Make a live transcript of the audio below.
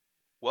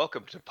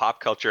Welcome to Pop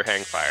Culture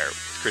Hangfire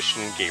with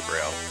Christian and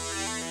Gabriel,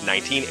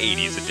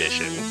 1980s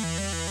edition.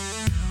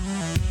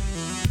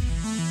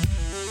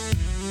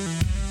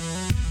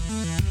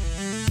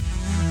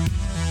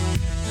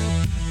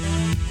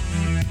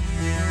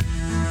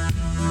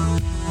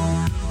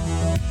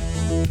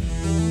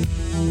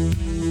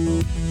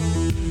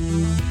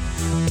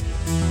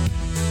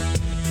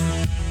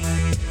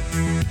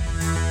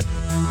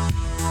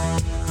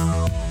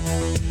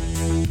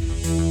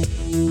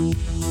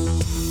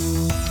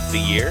 The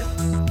year,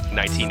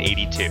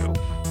 1982.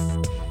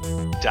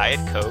 Diet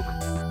Coke,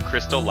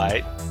 Crystal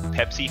Light,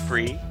 Pepsi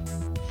Free,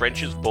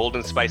 French's Bold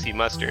and Spicy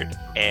Mustard,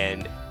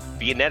 and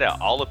Viennetta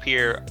all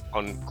appear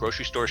on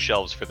grocery store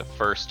shelves for the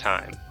first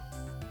time.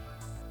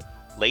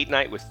 Late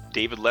Night with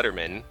David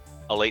Letterman,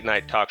 a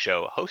late-night talk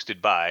show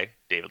hosted by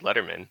David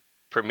Letterman,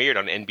 premiered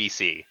on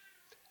NBC.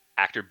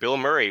 Actor Bill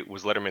Murray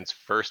was Letterman's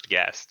first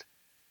guest.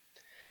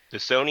 The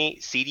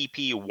Sony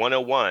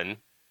CDP-101,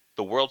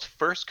 the world's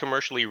first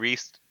commercially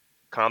released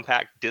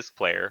compact disc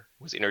player,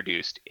 was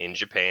introduced in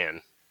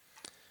Japan.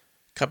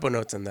 Couple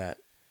notes on that.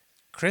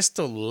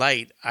 Crystal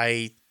Light,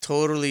 I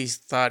totally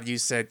thought you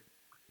said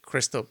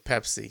Crystal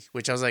Pepsi,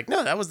 which I was like,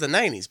 no, that was the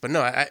 90s. But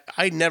no,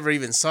 I never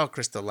even saw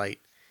Crystal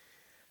Light.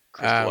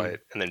 Crystal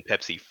Light, and then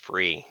Pepsi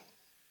Free.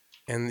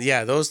 And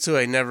yeah, those two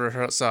I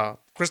never saw.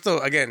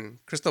 Crystal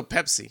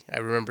Pepsi, I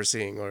remember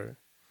seeing,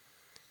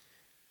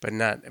 but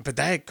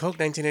Diet Coke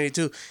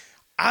 1982.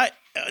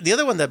 The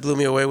other one that blew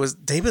me away was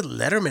David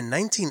Letterman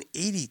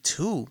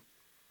 1982.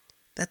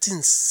 That's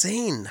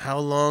insane how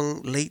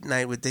long Late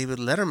Night with David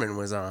Letterman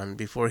was on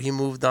before he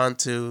moved on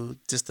to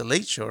just the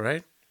Late Show,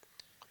 right?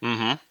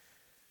 Mm-hmm.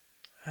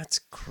 That's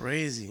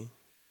crazy.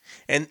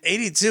 And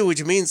 82,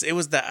 which means it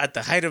was at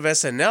the height of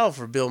SNL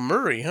for Bill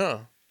Murray,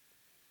 huh?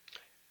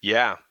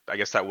 Yeah, I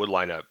guess that would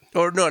line up.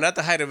 Or no, not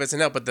the height of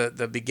SNL, but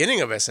the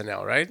beginning of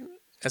SNL, right?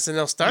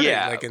 SNL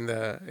started in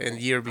the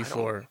year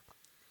before.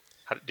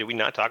 Did we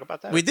not talk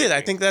about that? We did.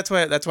 I think that's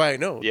why I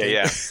know.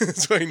 Yeah.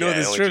 That's why I know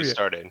this trivia. Just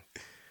started.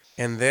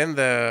 And then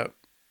the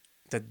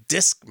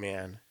Disc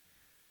Man.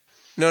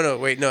 No,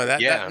 wait, no,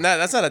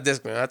 that's not a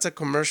Disc Man. That's a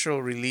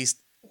commercial released.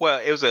 Well,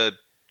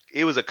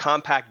 it was a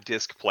compact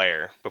disc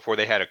player before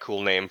they had a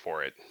cool name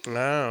for it.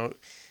 Oh,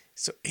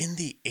 so in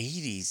the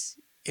 80s,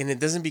 and it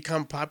doesn't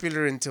become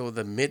popular until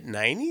the mid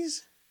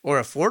 90s, or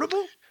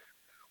affordable?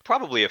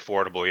 Probably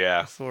affordable,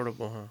 yeah.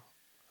 Affordable, huh?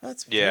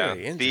 That's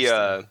very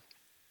interesting.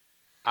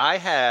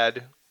 I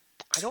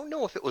don't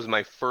know if it was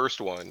my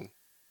first one.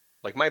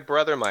 Like, my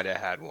brother might have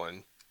had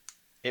one.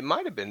 It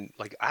might have been,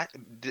 like,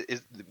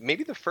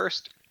 maybe the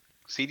first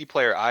CD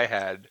player I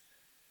had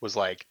was,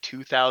 like,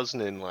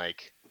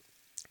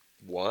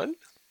 2001?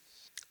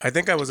 I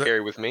think I was...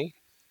 Carry with me?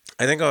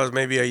 I think I was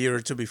maybe a year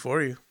or two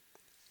before you.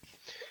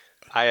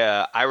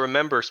 I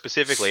remember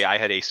specifically I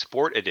had a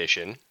Sport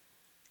Edition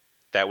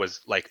that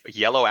was, like,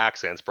 yellow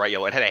accents, bright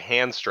yellow. It had a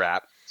hand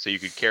strap, so you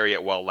could carry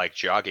it while, like,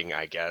 jogging,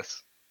 I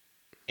guess.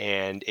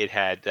 And it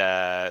had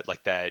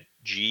like that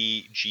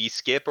G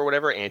skip or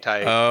whatever,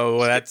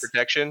 skip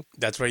protection.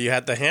 That's where you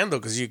had the handle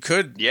because you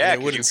could. Yeah,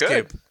 it wouldn't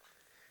skip.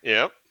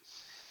 Yep.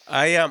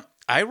 I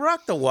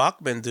rocked the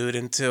Walkman, dude,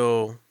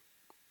 until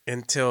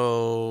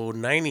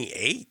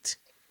 98.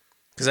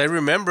 Because I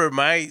remember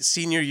my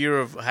senior year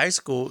of high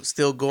school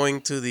still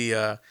going to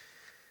the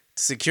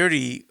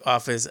security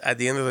office at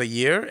the end of the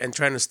year and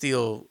trying to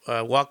steal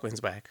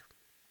Walkmans back.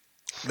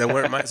 That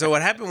weren't mine. So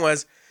what happened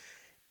was,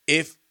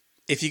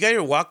 if you got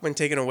your Walkman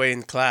taken away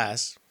in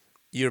class,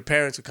 your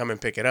parents would come and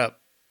pick it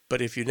up.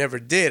 But if you never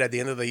did, at the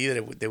end of the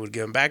year, they would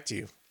give them back to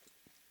you.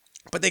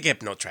 But they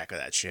kept no track of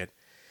that shit.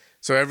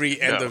 So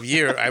every end of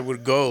year, I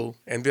would go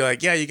and be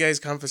like, yeah, you guys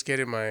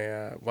confiscated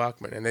my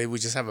Walkman. And they would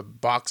just have a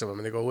box of them.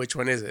 And they go, which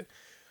one is it?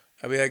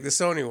 I'd be like, the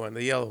Sony one,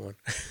 the yellow one.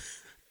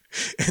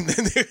 And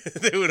then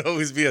there would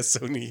always be a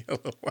Sony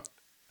yellow one.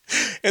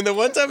 And the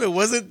one time it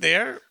wasn't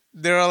there,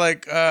 they were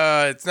like,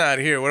 it's not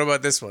here. What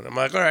about this one? I'm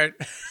like, all right.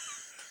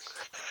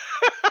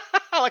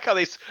 I like how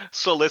they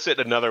solicit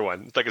another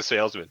one. It's like a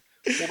salesman.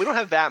 Well, we don't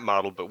have that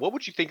model, but what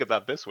would you think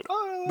about this one?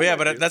 Oh, but yeah,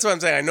 but that's what I'm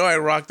saying. I know I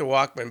rocked the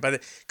Walkman,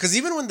 but because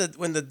even when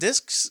the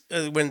discs,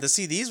 when the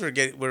CDs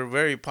were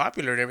very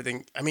popular and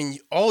everything, I mean,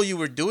 all you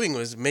were doing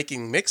was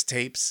making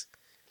mixtapes.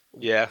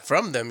 Yeah.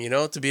 From them,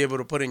 to be able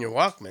to put in your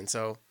Walkman.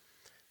 So,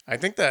 I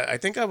think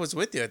I was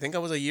with you. I think I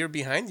was a year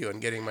behind you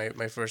on getting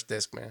my first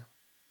disc, man.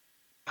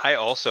 I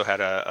also had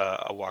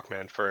a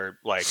Walkman for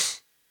like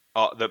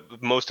the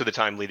most of the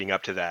time leading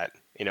up to that.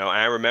 And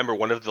I remember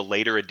one of the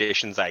later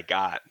editions I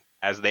got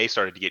as they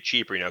started to get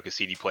cheaper, because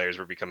CD players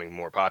were becoming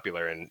more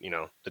popular and,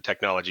 the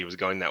technology was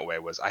going that way,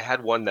 was I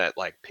had one that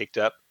like picked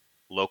up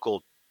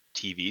local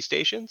TV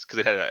stations because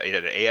it had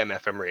an AM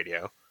FM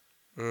radio.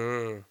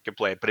 Could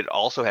play it, but it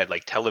also had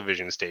like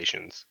television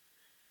stations.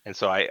 And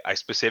so I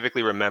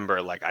specifically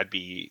remember like I'd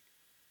be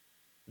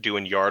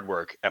doing yard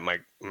work at my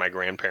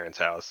grandparents'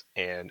 house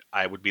and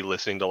I would be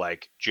listening to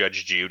like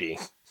Judge Judy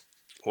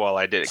while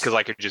I did it because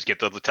I could just get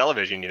the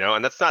television,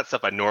 and that's not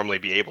stuff I'd normally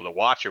be able to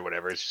watch or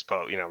whatever. It's just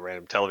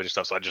random television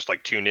stuff. So I just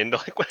like tune into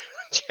like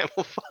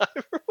Channel 5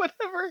 or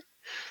whatever.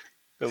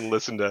 And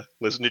listen to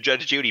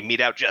Judge Judy mete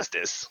out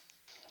justice.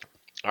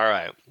 All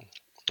right,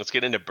 let's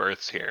get into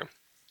births here.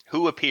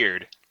 Who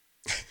appeared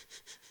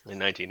in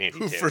 1982?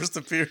 Who first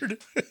appeared?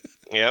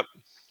 Yep.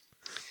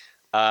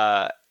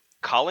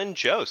 Colin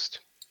Jost.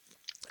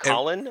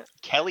 Colin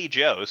Kelly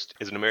Jost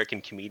is an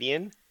American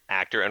comedian,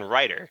 actor, and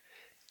writer.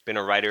 Been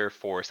a writer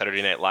for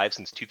Saturday Night Live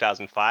since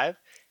 2005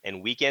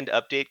 and Weekend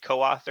Update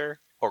co-anchor,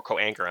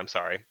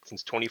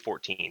 since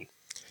 2014.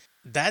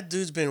 That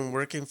dude's been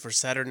working for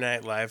Saturday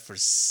Night Live for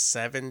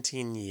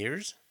 17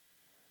 years.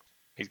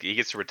 He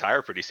gets to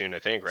retire pretty soon, I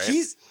think, right?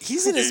 He's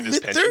in his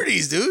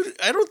mid-30s, dude.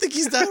 I don't think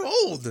he's that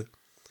old.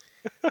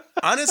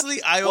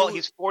 Honestly,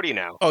 he's 40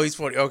 now. Oh, he's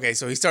 40. Okay,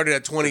 so he started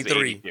at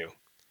 23.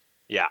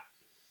 Yeah.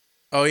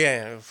 Oh,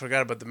 yeah, I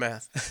forgot about the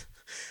math.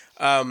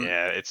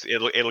 Yeah,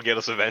 it'll get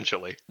us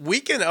eventually.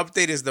 Weekend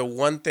Update is the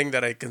one thing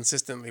that I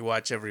consistently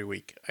watch every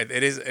week.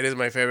 It is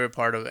my favorite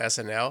part of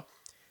SNL.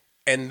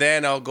 And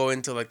then I'll go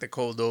into like the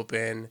cold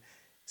open,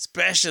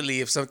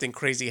 especially if something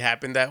crazy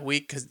happened that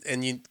week,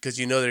 because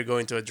you know they're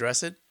going to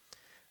address it.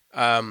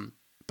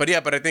 But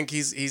I think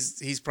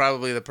he's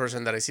probably the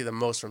person that I see the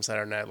most from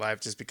Saturday Night Live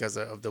just because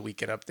of the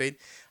Weekend Update.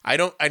 I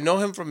know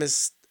him from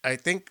I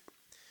think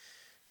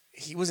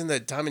he was in the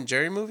Tom and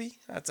Jerry movie.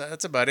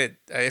 That's about it.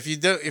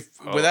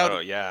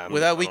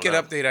 Without Weekend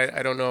Update,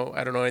 I don't know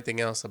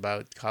anything else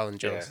about Colin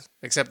Jost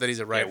except that he's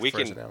a writer for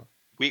SNL.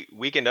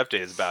 Weekend Update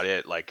is about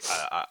it. Like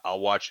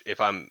I'll watch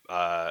if I'm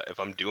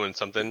doing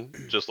something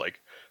just like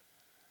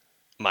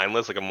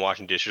mindless, like I'm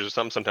washing dishes or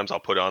something. Sometimes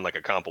I'll put on like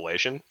a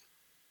compilation,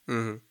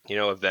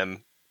 of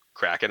them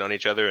cracking on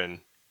each other and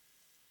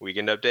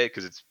Weekend Update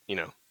because it's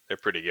they're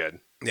pretty good.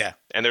 Yeah,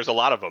 and there's a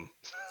lot of them.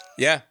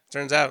 Yeah,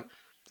 turns out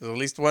there's at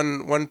least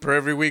one per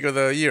every week of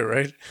the year,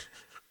 right?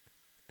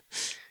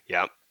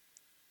 Yeah.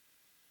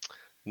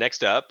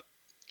 Next up,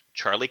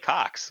 Charlie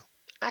Cox,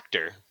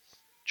 actor.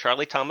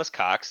 Charlie Thomas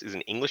Cox is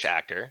an English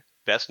actor,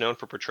 best known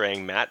for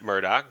portraying Matt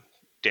Murdock,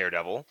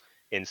 Daredevil,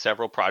 in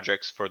several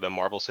projects for the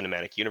Marvel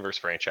Cinematic Universe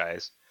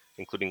franchise,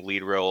 including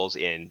lead roles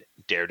in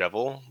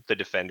Daredevil, The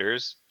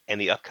Defenders, and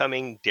the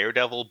upcoming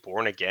Daredevil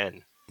Born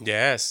Again.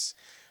 Yes.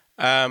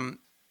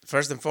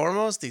 First and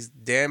foremost, these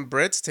damn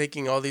Brits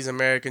taking all these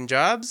American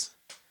jobs.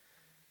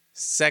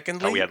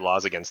 Secondly, we had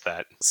laws against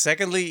that.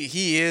 Secondly,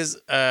 he is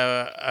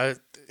a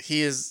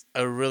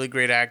really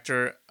great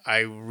actor. I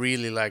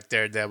really like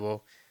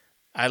Daredevil.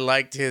 I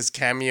liked his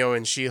cameo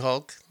in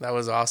She-Hulk. That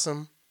was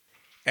awesome.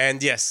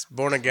 And yes,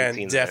 Born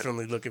Again,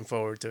 definitely looking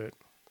forward to it.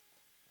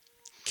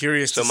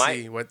 Curious to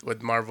see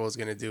what Marvel is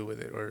going to do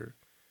with it, or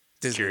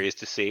Disney. Curious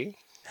to see.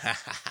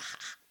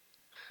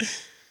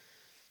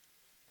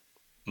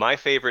 My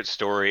favorite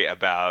story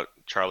about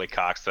Charlie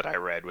Cox that I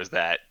read was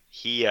that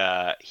he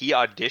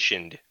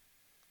auditioned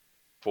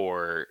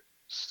for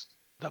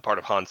the part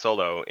of Han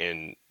Solo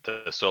in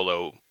the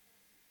Solo,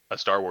 a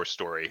Star Wars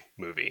story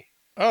movie.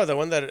 Oh, the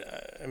one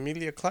that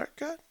Emilia Clarke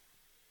got?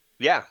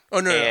 Yeah. Oh,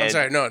 no, I'm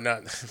sorry. No,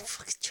 not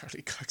fucking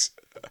Charlie Cox.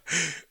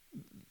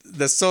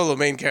 The Solo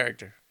main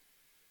character.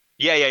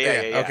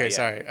 Yeah. Okay,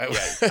 sorry. I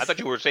thought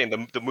you were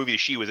saying the movie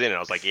she was in, and I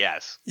was like,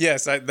 yes.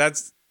 Yes,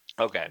 that's...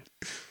 Okay.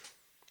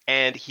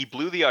 And he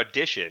blew the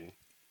audition,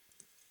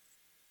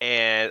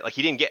 and like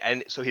he didn't get...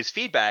 And so his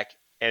feedback,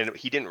 and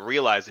he didn't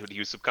realize that what he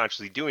was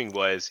subconsciously doing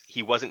was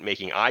he wasn't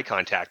making eye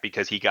contact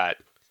because he got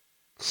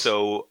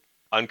so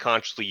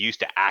unconsciously used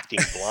to acting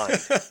blind.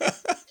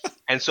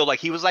 And so like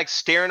he was like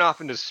staring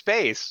off into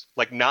space,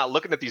 like not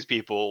looking at these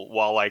people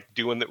while like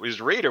doing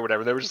his read or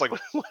whatever. They were just like,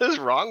 what is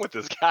wrong with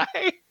this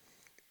guy?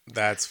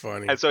 That's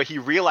funny. And so he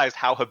realized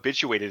how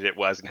habituated it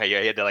was and how he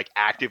had to like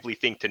actively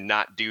think to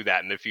not do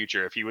that in the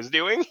future if he was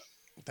doing.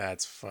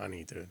 That's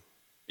funny, dude.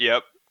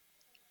 Yep.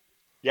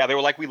 Yeah, they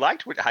were like, we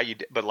liked how you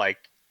did, but like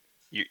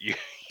you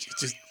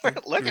just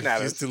weren't looking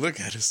at us. To look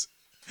at us.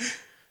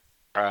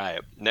 All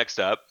right. Next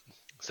up,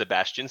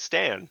 Sebastian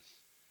Stan.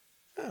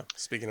 Oh,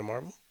 speaking of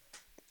Marvel.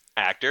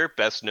 Actor,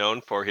 best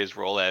known for his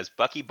role as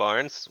Bucky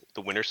Barnes,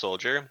 the Winter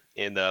Soldier,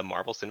 in the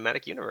Marvel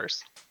Cinematic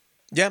Universe.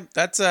 Yeah,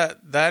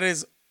 that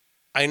is.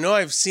 I know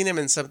I've seen him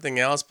in something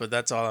else, but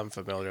that's all I'm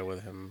familiar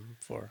with him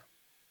for.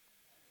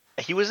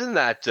 He was in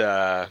that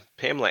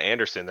Pamela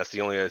Anderson. That's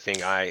the only other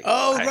thing I.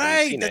 Oh,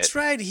 right, that's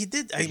right. He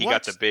did. He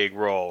got the big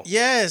role.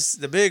 Yes,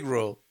 the big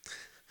role.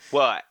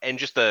 Well, and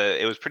just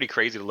it was pretty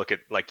crazy to look at,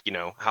 like,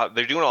 how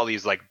they're doing all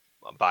these like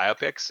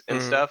biopics and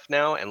stuff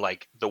now, and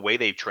like the way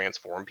they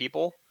transform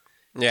people.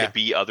 Yeah. To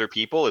be other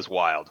people is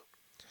wild.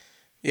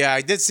 Yeah, I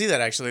did see that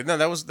actually. No,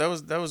 that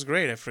was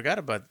great. I forgot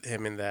about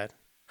him in that.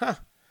 Huh.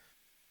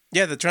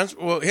 Yeah,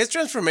 his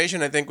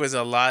transformation I think was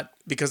a lot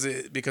because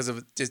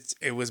of just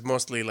it was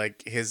mostly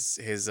like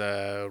his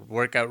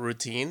workout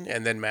routine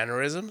and then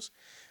mannerisms.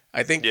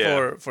 I think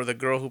for the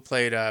girl who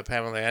played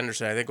Pamela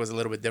Anderson, I think it was a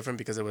little bit different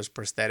because there was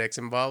prosthetics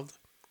involved.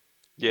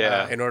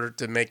 Yeah. In order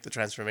to make the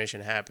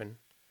transformation happen.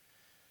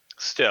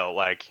 Still,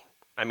 like,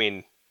 I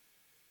mean,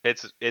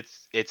 it's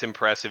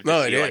impressive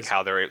to see like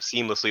how they're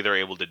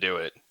able to do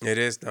it. It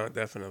is, no,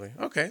 definitely.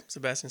 Okay,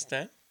 Sebastian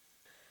Stan.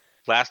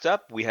 Last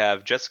up, we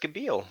have Jessica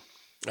Biel.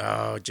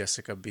 Oh,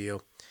 Jessica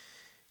Biel.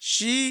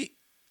 She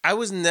I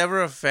was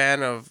never a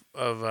fan of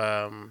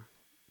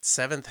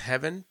Seventh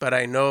Heaven, but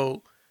I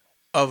know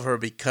of her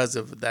because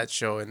of that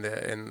show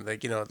and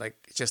like like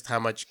just how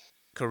much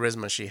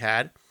charisma she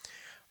had.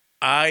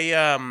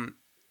 I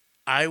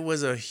I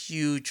was a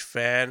huge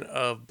fan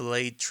of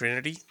Blade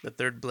Trinity, the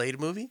third Blade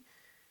movie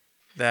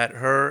that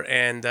her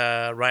and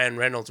Ryan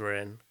Reynolds were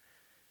in.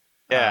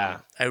 Yeah.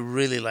 I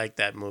really liked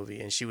that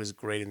movie, and she was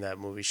great in that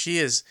movie. She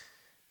is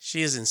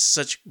in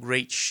such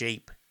great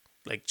shape,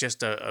 like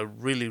just a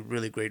really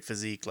really great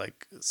physique,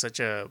 like such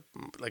a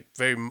like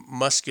very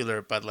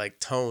muscular but like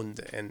toned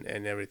and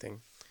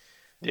everything.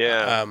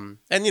 Yeah.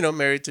 And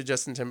married to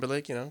Justin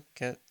Timberlake,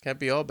 can't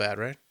be all bad,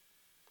 right?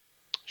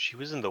 She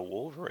was in the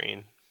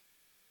Wolverine.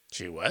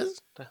 She was.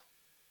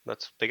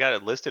 They got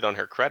it listed on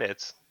her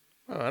credits.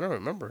 Oh, I don't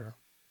remember her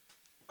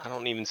I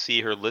don't even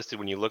see her listed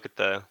when you look at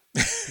the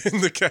in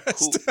the who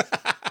cast.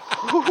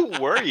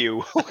 who were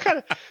you? What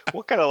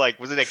kind of like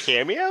was it a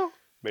cameo?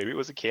 Maybe it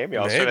was a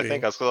cameo. I was trying to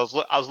think.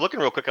 Maybe I was looking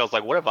real quick. I was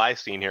like, what have I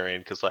seen her in?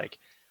 Because like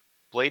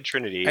Blade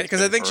Trinity, it's because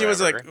I been think she was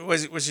like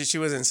forever. she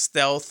was in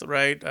Stealth,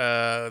 right?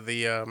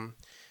 The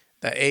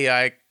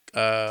AI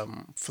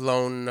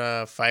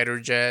flown fighter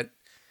jet.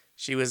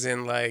 She was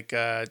in like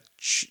I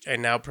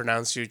now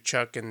pronounce you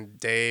Chuck and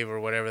Dave or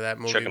whatever that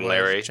Chuck movie and was.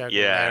 Larry. Chuck and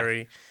Yeah.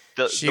 Larry.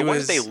 The She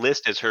ones they was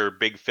list as her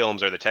big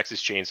films are the Texas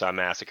Chainsaw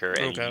Massacre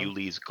and okay.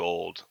 Yuli's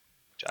Gold,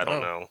 which I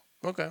don't Oh,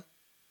 know. okay.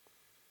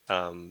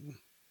 Um,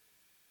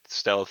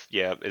 Stealth,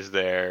 yeah, is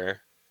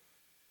there?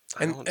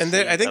 I And don't and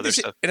there, I see think other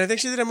stuff. I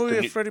think she did a The movie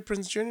with new, Freddie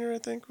Prinze Jr. I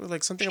think with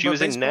like something she about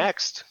was in baseball.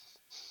 Next.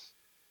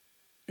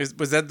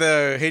 Was that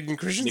the Hayden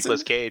Nicolas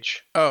Christensen?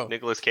 Cage. Oh,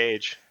 Nicolas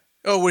Cage.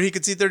 where he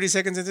could see 30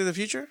 seconds into the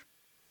future.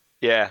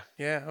 Yeah.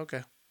 Yeah.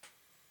 Okay.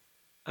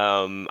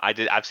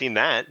 I've seen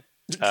that.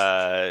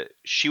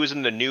 She was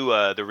in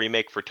the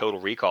remake for Total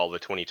Recall, the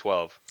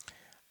 2012,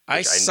 I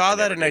which I saw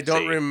that never and I did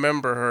don't see.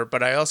 remember her,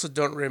 but I also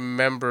don't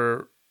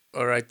remember,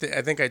 or I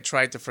think I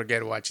tried to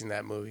forget watching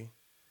that movie.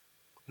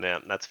 Yeah,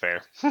 that's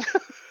fair.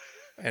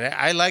 And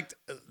I liked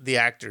the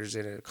actors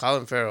in it.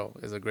 Colin Farrell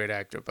is a great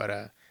actor,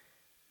 but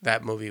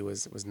that movie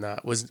was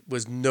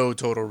no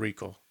Total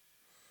Recall.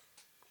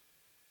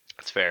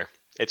 That's fair.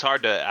 It's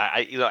hard to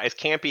as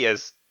campy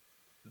as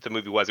the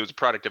movie was, it was a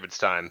product of its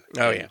time.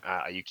 I Oh mean,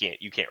 yeah,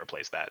 you can't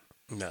replace that.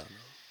 no.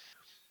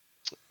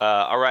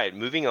 All right,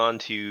 moving on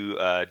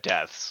to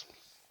deaths.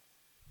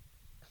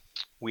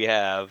 We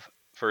have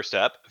first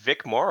up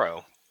Vic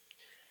Morrow,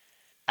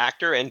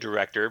 actor and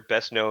director,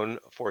 best known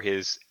for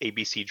his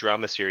ABC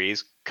drama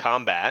series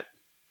Combat.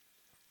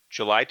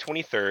 July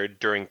 23rd,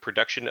 during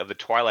production of The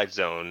Twilight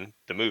Zone,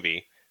 the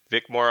movie,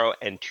 Vic Morrow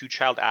and two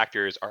child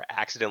actors are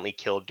accidentally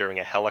killed during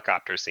a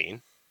helicopter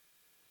scene,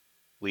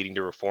 leading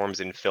to reforms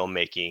in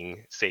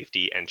filmmaking,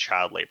 safety, and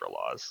child labor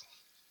laws.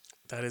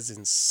 That is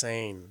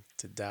insane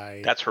to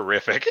die. That's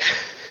horrific.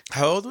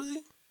 How old was he?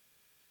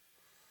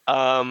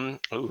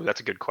 Ooh, that's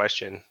a good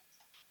question.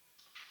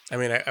 I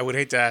mean, I would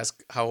hate to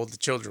ask how old the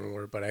children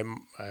were, but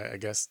I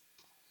guess.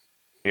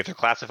 If they're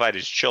classified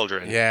as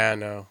children, Yeah,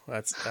 no,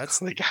 that's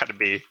they gotta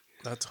be.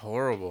 that's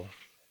horrible.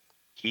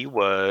 He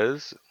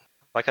was, I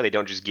like how they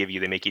don't just give you,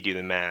 they make you do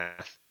the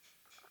math.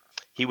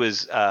 He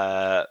was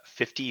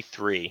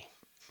 53.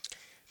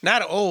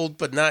 Not old,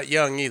 but not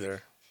young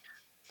either.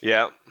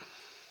 Yeah.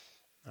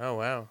 Oh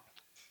wow.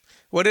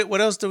 What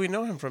else do we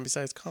know him from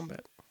besides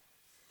Combat?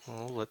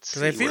 Well, let's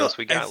Because see what else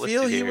we got listed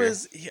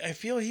here. I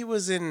feel he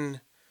was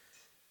in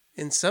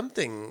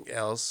something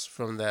else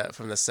from the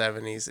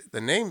 70s.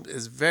 The name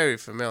is very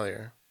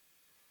familiar.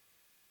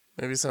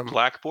 Maybe some.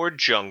 Blackboard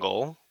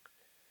Jungle,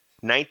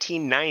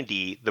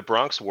 1990, The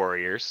Bronx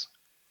Warriors,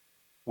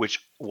 which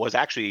was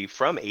actually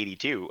from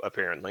 82,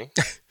 apparently.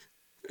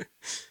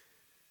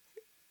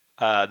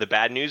 The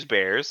Bad News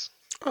Bears,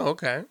 Oh,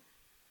 okay.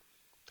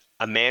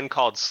 A Man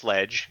Called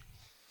Sledge,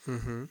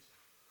 Mm-hmm.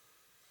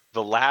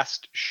 The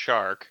Last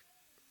Shark,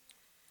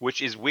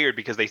 which is weird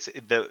because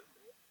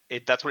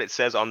that's what it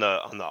says on the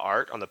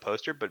art on the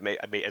poster, but I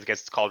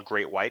guess it's called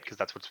Great White because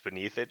that's what's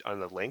beneath it on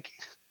the link.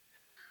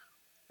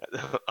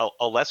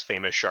 a less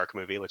famous shark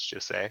movie, let's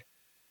just say.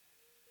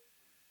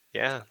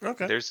 Yeah,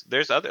 Okay. there's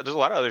a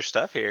lot of other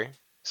stuff here.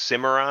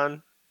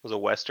 Cimarron was a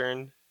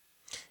western.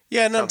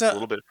 Yeah, no, Sounds a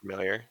little bit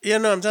familiar. yeah,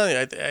 no, I'm telling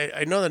you,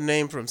 I know the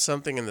name from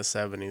something in the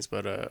 70s,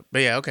 but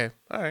yeah, okay,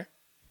 all right.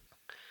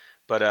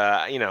 But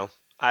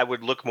I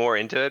would look more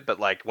into it. But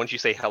like once you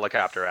say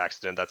helicopter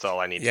accident, that's all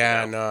I need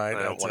Yeah, to know. no, I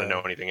don't want to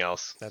know anything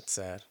else. that's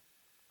sad.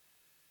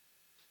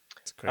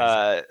 It's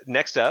crazy.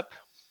 Next up,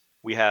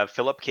 we have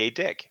Philip K.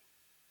 Dick,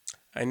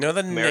 I know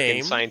the American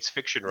name. science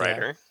fiction Yeah.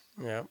 writer.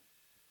 Yeah.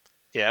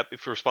 Yep,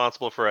 it's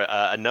responsible for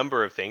a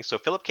number of things. So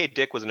Philip K.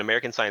 Dick was an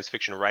American science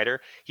fiction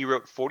writer. He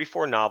wrote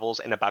 44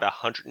 novels and about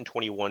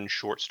 121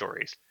 short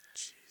stories,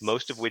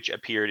 most of which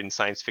appeared in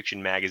science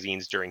fiction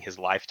magazines during his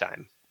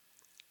lifetime.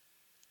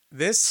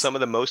 This. Some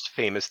of the most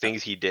famous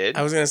things he did.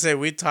 I was gonna say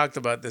we talked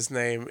about this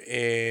name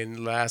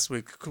in last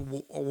week.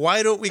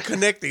 Why don't we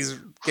connect these,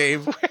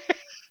 Gabe?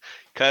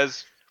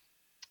 Because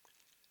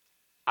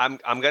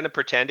I'm gonna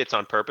pretend it's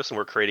on purpose, and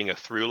we're creating a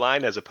through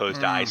line as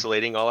opposed to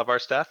isolating all of our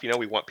stuff.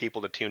 We want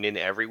people to tune in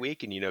every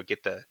week, and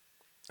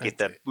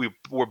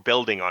we're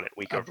building on it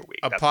week over week.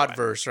 A That's why.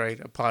 podverse, right?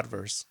 A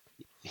podverse.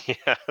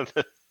 Yeah,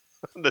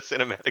 the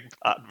cinematic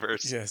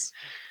podverse. Yes.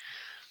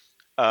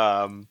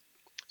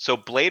 So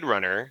Blade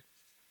Runner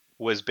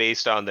was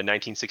based on the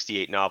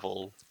 1968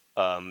 novel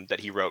that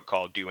he wrote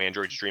called "Do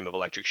Androids Dream of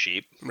Electric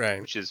Sheep,"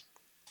 Right. which is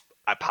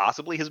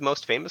possibly his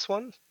most famous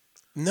one.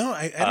 No,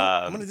 I don't.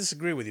 I'm going to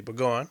disagree with you, but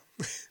go on.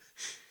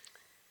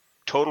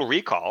 Total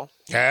Recall.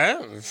 Yeah.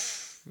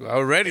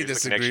 Already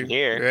There's the disagree. connection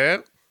here. Yeah.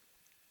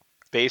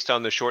 Based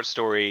on the short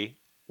story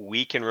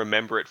 "We Can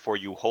Remember It for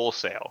You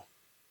Wholesale."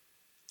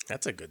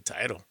 That's a good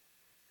title.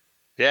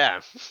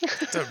 Yeah.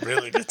 It's a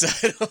really good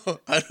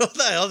title. I don't know what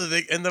the hell did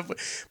they end up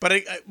with.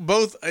 But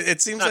both,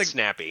 it seems Not like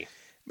snappy.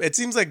 It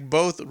seems like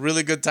both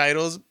really good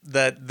titles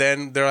that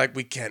then they're like,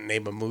 we can't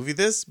name a movie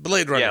this.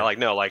 Blade Runner.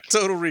 Yeah,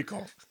 Total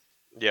Recall.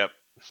 Yep.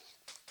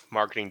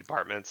 Marketing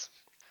departments.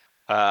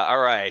 All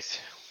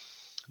right.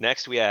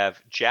 Next we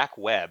have Jack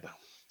Webb,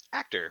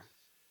 actor.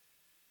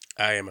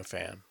 I am a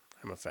fan.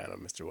 I'm a fan of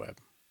Mr. Webb.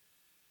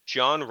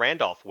 John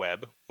Randolph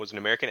Webb was an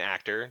American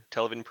actor,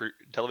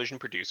 television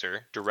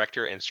producer,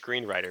 director, and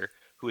screenwriter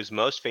who is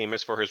most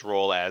famous for his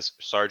role as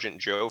Sergeant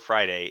Joe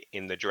Friday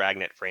in the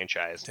Dragnet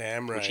franchise,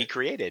 Damn right. which he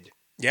created.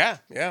 Yeah.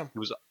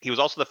 He was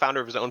also the founder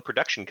of his own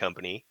production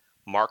company,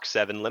 Mark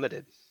 7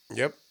 Limited.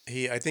 Yep.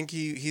 I think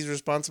he's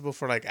responsible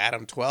for like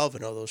Adam 12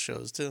 and all those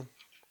shows too.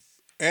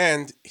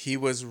 And he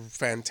was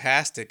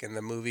fantastic in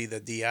the movie The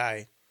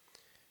DI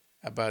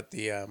about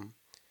the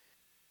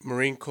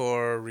Marine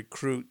Corps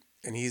recruit,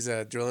 and he's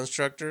a drill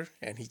instructor,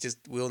 and he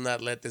just will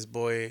not let this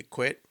boy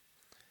quit.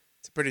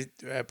 It's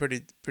a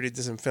pretty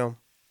decent film.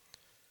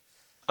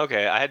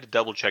 Okay, I had to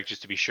double check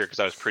just to be sure because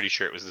I was pretty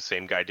sure it was the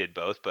same guy did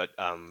both, but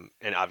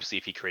and obviously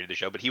if he created the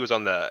show, but he was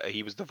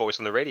the voice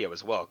on the radio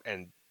as well,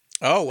 and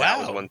oh wow, that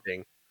was one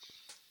thing.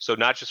 So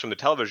not just from the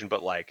television,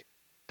 but like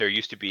there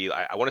used to be,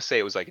 I want to say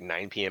it was like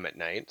 9 p.m. at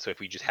night. So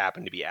if we just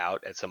happened to be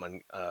out at some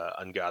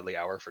ungodly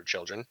hour for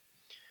children,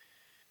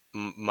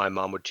 my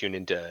mom would tune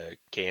into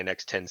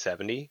KNX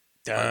 1070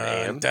 on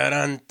AM.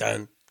 Dun,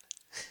 dun.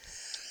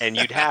 And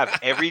you'd have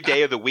every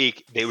day of the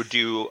week they would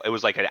do. It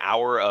was like an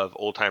hour of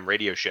old time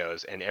radio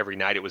shows, and every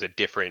night it was a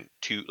different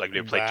they'd play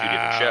two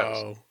different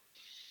shows.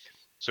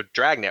 So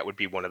Dragnet would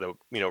be one of the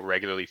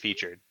regularly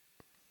featured.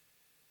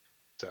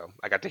 So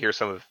I got to hear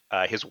some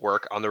of his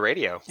work on the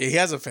radio. Yeah, he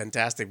has a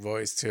fantastic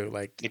voice too.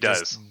 Like he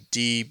does,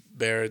 deep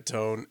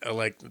baritone,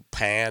 like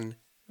pan.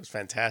 It was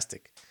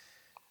fantastic.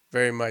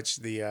 Very much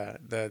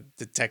the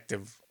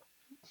detective,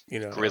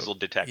 grizzled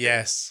detective.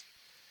 Yes.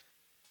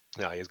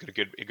 No, he's got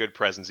a good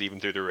presence even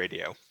through the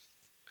radio.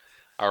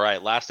 All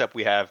right, last up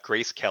we have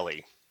Grace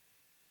Kelly,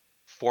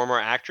 former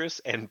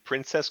actress and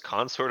princess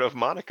consort of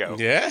Monaco.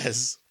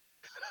 Yes.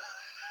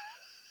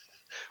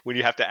 When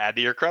you have to add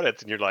to your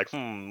credits and you're like,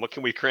 what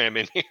can we cram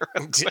in here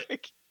real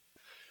quick?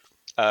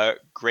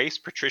 Grace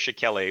Patricia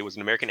Kelly was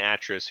an American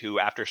actress who,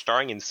 after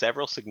starring in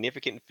several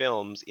significant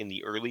films in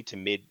the early to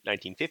mid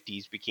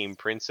 1950s, became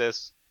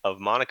Princess of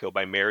Monaco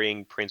by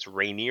marrying Prince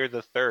Rainier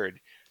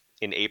III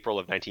in April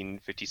of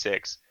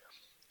 1956.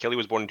 Kelly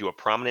was born into a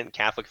prominent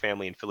Catholic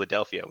family in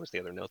Philadelphia, was the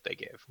other note they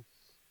gave.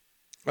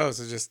 Oh,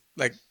 so just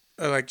like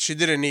she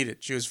didn't need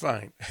it. She was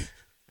fine.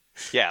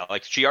 Yeah,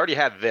 like she already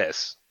had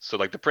this. So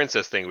like the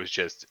princess thing was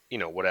just,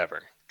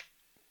 whatever.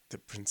 The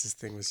princess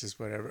thing was just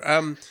whatever.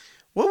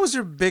 What was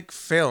her big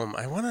film?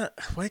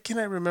 Why can't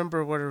I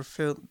remember what her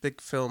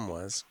big film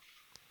was?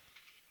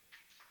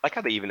 I like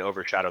how they even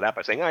overshadow that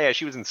by saying, oh yeah,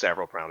 she was in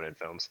several prominent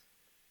films.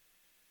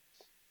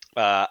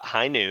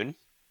 High Noon.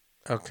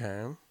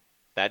 Okay.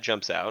 That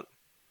jumps out.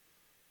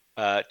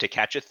 To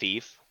Catch a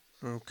Thief.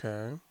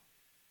 Okay.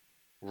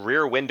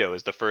 Rear Window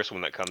is the first one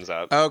that comes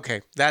up.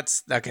 Okay,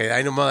 that's okay.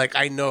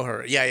 I know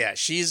her. Yeah.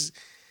 She is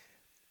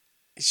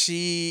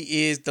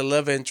the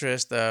love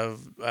interest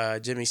of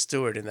Jimmy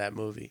Stewart in that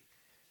movie.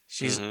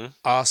 She's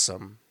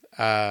awesome,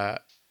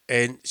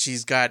 and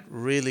she's got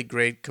really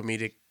great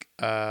comedic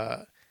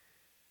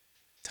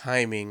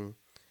timing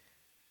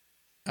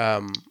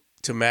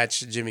to match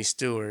Jimmy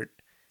Stewart,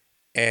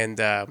 and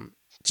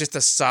just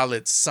a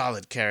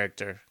solid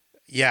character.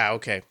 Yeah,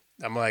 okay.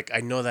 I'm like,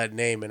 I know that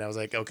name, and I was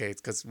like, okay,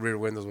 it's because Rear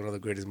Window is one of the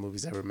greatest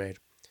movies ever made.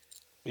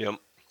 Yep.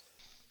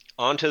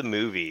 On to the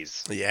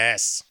movies.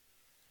 Yes.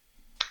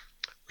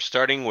 We're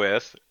starting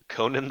with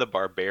Conan the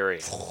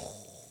Barbarian.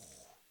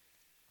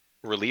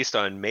 Released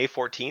on May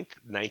 14th,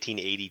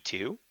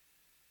 1982.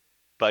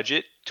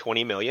 Budget,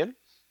 $20 million.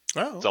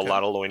 Oh, okay. It's a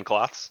lot of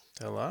loincloths.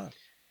 A lot.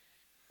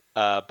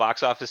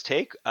 Box office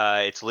take,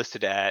 it's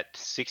listed at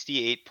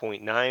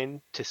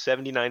 68.9 to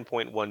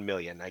 79.1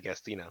 million. I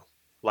guess,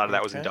 a lot of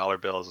that was in dollar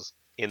bills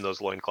in those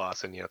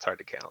loincloths, and, it's hard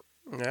to count.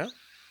 Yeah.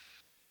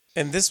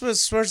 And this was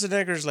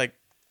Schwarzenegger's,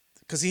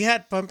 because he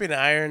had Pumping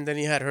Iron, then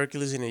he had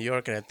Hercules in New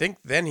York, and I think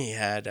then he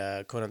had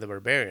Conan the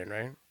Barbarian,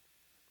 right?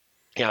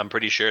 Yeah, I'm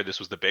pretty sure this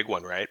was the big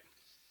one, right?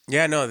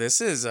 Yeah, no,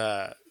 this is,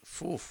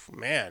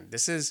 man,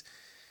 this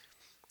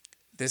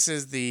This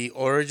is the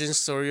origin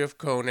story of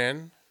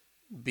Conan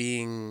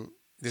being.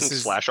 This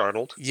is Slash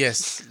Arnold.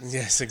 yes,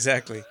 yes,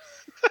 exactly.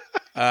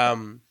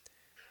 Um,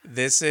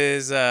 this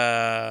is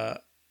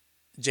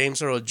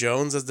James Earl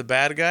Jones as the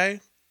bad guy.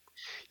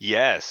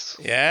 Yes.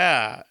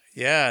 Yeah,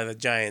 yeah, the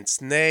giant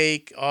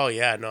snake. Oh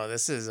yeah, no,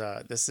 this is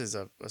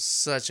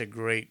such a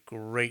great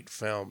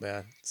film,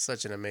 man.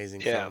 Such an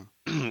amazing Yeah.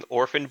 film.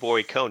 Orphan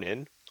boy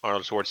Conan,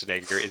 Arnold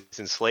Schwarzenegger, is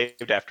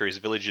enslaved after his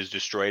village is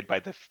destroyed by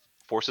the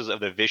forces of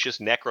the vicious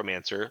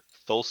necromancer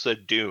Thulsa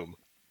Doom,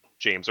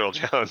 James Earl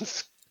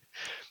Jones,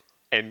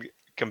 and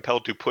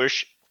compelled to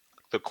push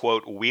the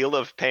quote wheel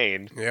of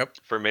pain Yep.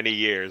 for many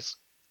years.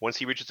 Once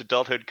he reaches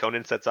adulthood,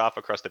 Conan sets off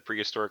across the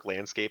prehistoric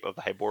landscape of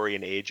the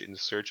Hyborian Age in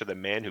search of the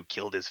man who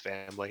killed his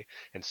family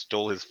and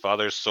stole his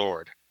father's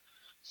sword.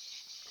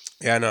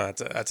 Yeah, no,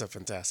 that's a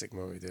fantastic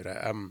movie, dude.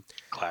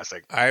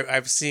 Classic.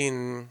 I've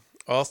seen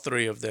all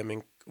three of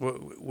them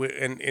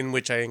in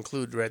which I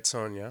include Red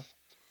Sonja.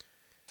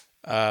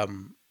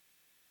 And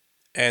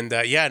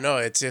yeah, no,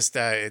 it's just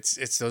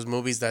it's those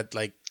movies that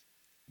like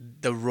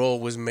the role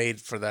was made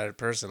for that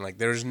person. Like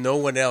there's no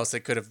one else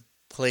that could have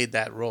played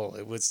that role.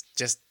 It was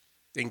just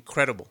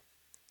incredible,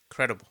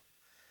 incredible.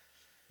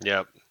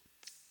 Yep.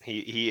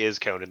 He is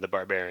Conan the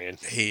Barbarian.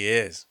 He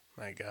is.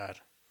 My God.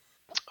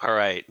 All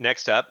right.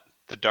 Next up,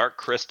 The Dark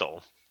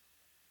Crystal.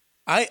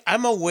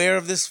 I'm aware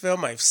of this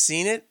film. I've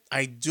seen it.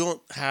 I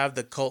don't have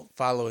the cult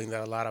following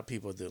that a lot of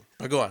people do.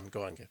 But go on,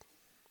 Gabe.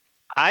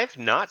 I've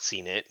not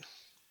seen it,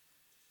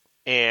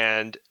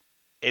 and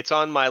it's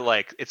on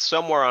my it's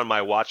somewhere on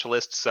my watch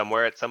list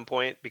somewhere at some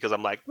point because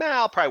I'm like, man,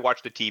 I'll probably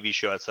watch the TV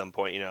show at some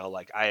point. You know,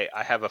 like I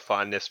have a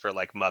fondness for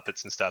like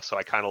Muppets and stuff, so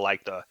I kind of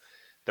like the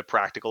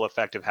practical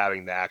effect of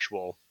having the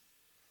actual,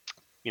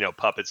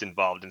 puppets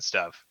involved and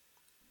stuff.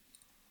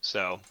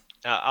 So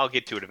I'll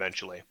get to it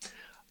eventually.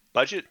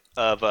 Budget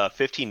of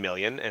 15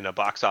 million and a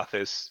box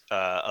office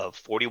of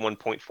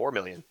 41.4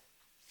 million.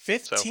 So,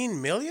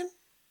 15 million?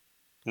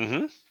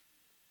 mm-hmm.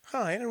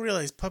 Huh, I didn't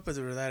realize puppets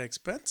were that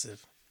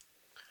expensive.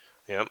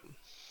 Yep.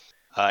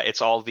 It's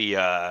all the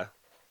I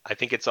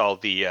think it's all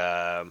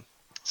the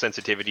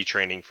sensitivity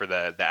training for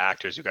the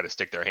actors who got to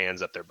stick their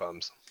hands up their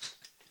bums.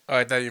 Oh,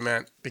 I thought you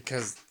meant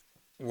because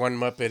one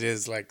Muppet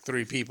is like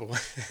three people.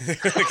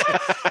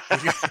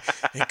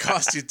 It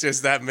costs you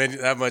just that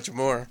much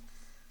more.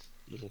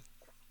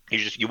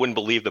 You wouldn't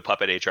believe the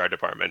puppet HR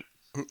department.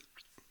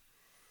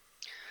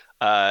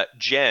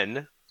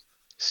 Jen,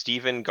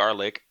 Stephen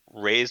Garlick,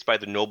 raised by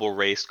the noble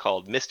race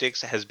called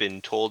Mystics, has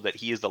been told that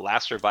he is the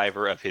last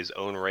survivor of his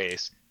own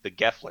race, the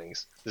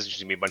Geflings. This is just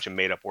going to be a bunch of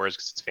made-up words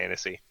because it's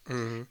fantasy.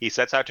 Mm-hmm. He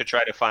sets out to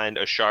try to find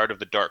a shard of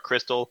the Dark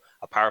Crystal,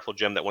 a powerful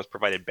gem that once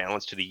provided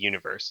balance to the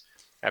universe.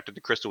 After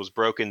the crystal was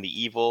broken,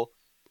 the evil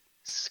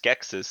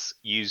Skeksis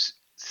used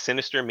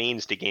sinister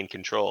means to gain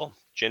control.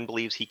 Jen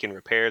believes he can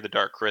repair the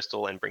Dark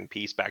Crystal and bring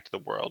peace back to the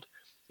world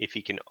if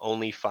he can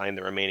only find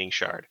the remaining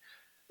shard.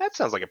 That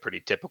sounds like a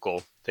pretty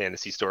typical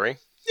fantasy story.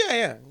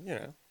 Yeah.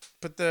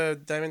 Put the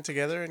diamond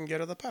together and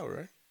get all the power,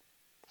 right?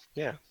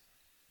 Yeah.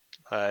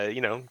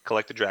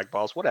 Collect the drag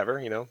balls,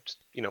 whatever, just,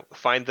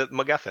 find the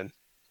MacGuffin.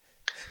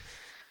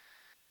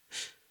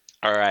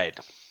 All right.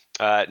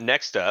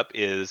 Next up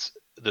is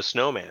The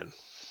Snowman.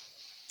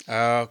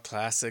 Oh,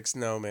 classic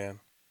Snowman.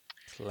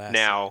 Classic.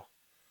 Now,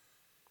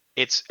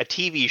 it's a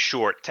TV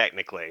short,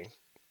 technically.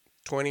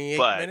 28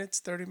 minutes,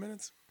 30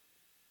 minutes?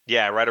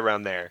 Yeah, right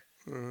around there.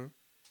 Mm-hmm.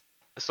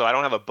 So I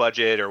don't have a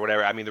budget or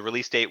whatever. I mean, the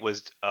release date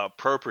was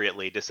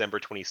appropriately December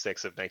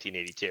 26th of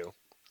 1982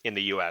 in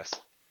the U.S.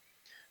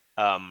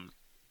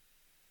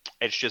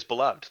 It's just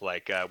beloved.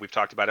 Like we've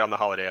talked about it on the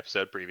holiday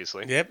episode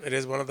previously. Yep, it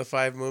is one of the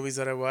 5 movies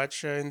that I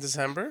watch in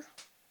December.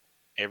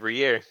 Every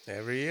year.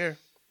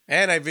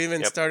 And I've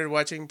even started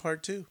watching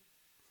part 2.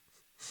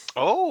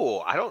 Oh,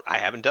 I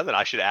haven't done that.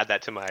 I should add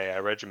that to my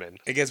regimen.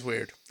 It gets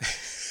weird.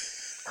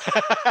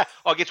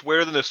 Oh, it gets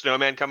weirder than the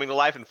snowman coming to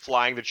life and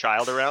flying the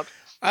child around?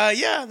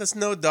 Yeah, the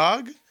snow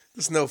dog,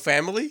 the snow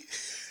family.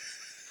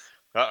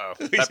 Uh-oh.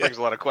 That brings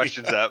a lot of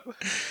questions up.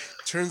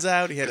 Turns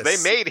out he had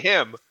They made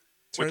him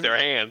with their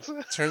hands.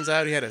 Turns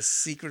out he had a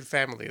secret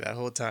family that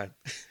whole time.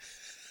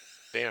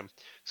 Damn.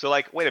 So,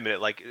 like, wait a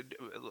minute. Like,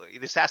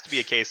 this has to be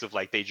a case of,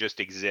 like, they just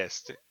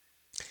exist.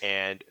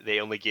 And they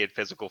only get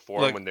physical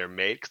form when they're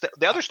made. Because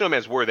the other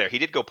snowmans were there. He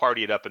did go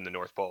party it up in the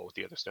North Pole with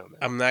the other snowmen.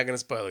 I'm not going to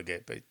spoil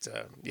it, but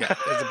yeah,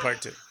 there's a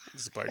part 2.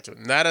 There's a part 2.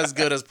 Not as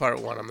good as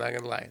part 1. I'm not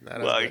going to lie.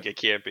 It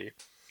can't be.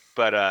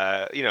 But,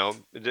 I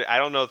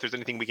don't know if there's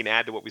anything we can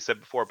add to what we said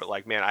before. But,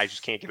 like, man, I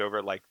just can't get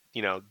over, like,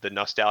 the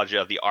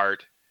nostalgia of the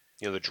art.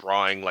 The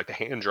drawing, like the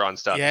hand-drawn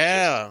stuff.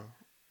 Yeah.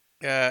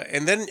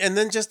 And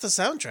then just the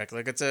soundtrack.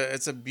 Like,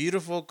 it's a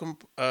beautiful,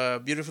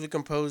 beautifully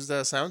composed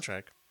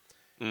soundtrack.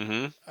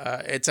 Mm-hmm.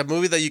 It's a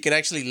movie that you can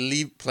actually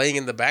leave playing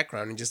in the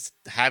background and just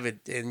have it,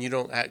 and you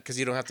don't because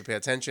you don't have to pay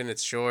attention.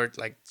 It's short,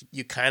 like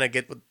you kind of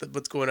get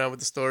what's going on with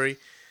the story.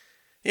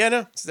 Yeah,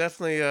 no, it's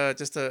definitely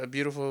just a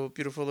beautiful,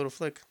 beautiful little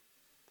flick.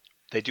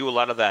 They do a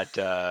lot of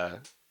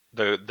that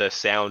the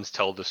sounds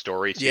tell the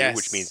story too,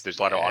 which means Yes. there's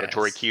a lot of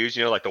auditory Yes. cues,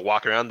 like the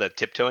walking around, the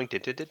tiptoeing,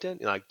 dun, dun, dun, dun,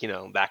 like,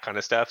 that kind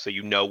of stuff. So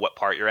you know what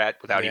part you're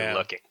at without even Yeah.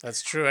 looking.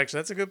 That's true. Actually,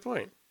 that's a good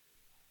point.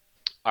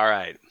 All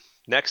right.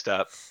 Next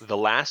up, The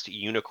Last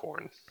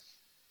Unicorn.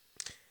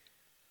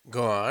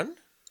 Go on.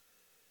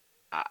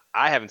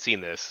 I haven't seen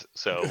this,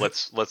 so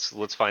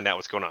let's find out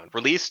what's going on.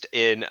 Released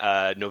in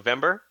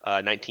November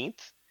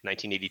 19th,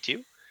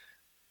 1982.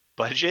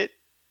 Budget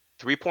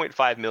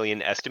 3.5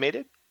 million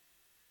estimated.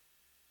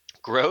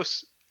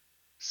 Gross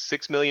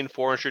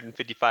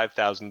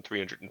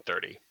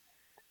 6,455,330.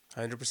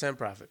 100%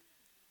 profit.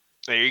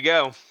 There you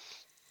go.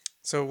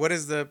 So, what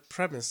is the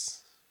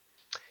premise?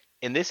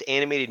 In this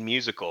animated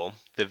musical,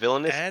 the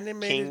villainous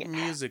Animated King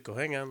musical.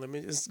 Hang on, let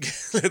me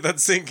just let that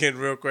sink in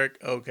real quick.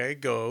 Okay,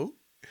 go.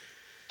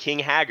 King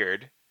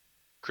Haggard,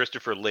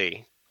 Christopher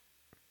Lee,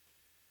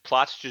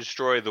 plots to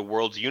destroy the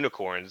world's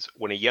unicorns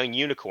when a young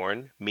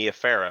unicorn, Mia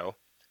Farrow,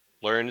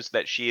 learns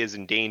that she is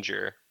in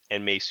danger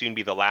and may soon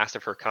be the last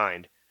of her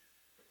kind.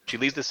 She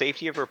leaves the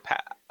safety of her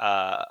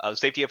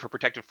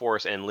protected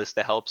forest and enlists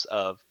the helps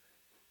of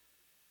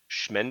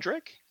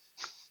Schmendrick,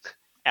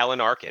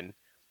 Alan Arkin,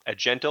 a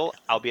gentle,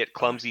 albeit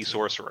clumsy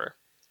sorcerer.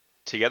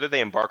 Together they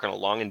embark on a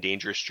long and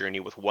dangerous journey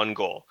with one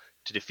goal: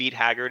 to defeat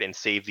Haggard and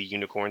save the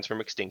unicorns from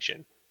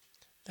extinction.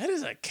 That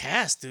is a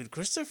cast, dude.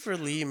 Christopher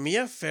Lee,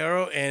 Mia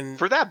Farrow, and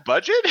For that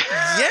budget?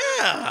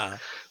 yeah,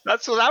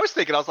 That's what I was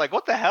thinking. I was like,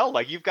 what the hell?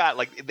 Like you've got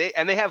like they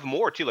have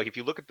more too. Like if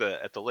you look at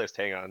the list,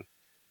 hang on.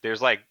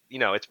 There's like,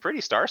 it's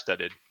pretty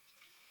star-studded.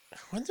 I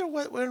wonder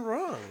what went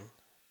wrong.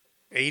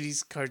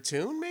 80s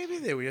cartoon, maybe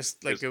they were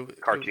just like There's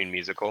cartoon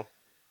musical.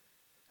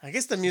 I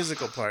guess the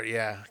musical part,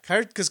 yeah,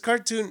 because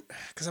cartoon.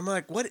 Because I'm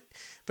like, what?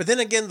 But then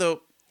again,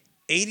 though,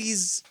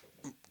 80s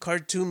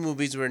cartoon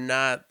movies were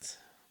not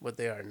what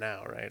they are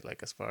now, right?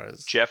 Like as far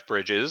as Jeff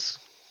Bridges,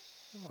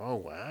 oh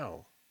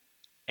wow,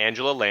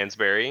 Angela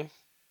Lansbury,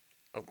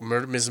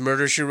 Miss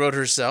Murder She Wrote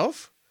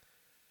herself.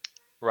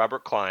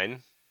 Robert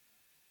Klein.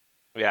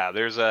 Yeah,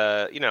 there's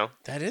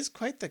That is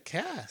quite the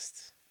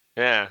cast,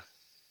 yeah.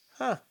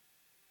 huh?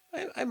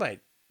 I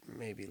might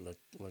maybe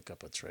look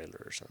up a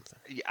trailer or something.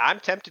 I'm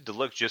tempted to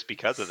look just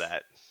because of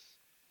that.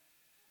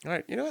 All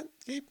right, you know what,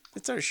 Gabe?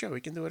 It's our show. We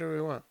can do whatever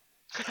we want.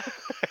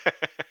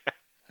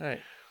 All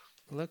right,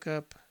 look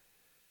up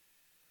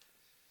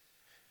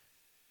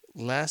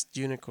Last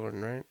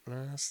Unicorn, right?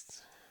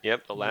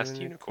 Yep, The Last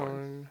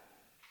Unicorn.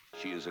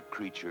 She is a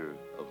creature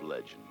of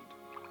legend.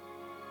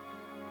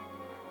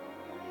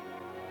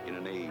 In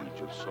an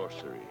age of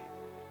sorcery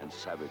and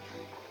savagery,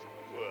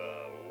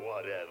 Well,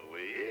 what have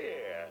we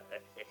here?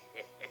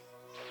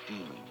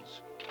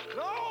 demons,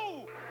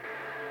 No!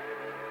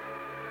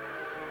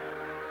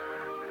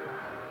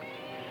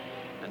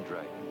 and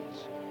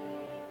dragons,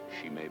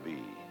 she may be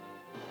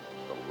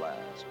the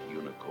last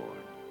unicorn.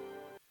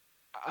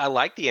 I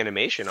like the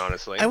animation,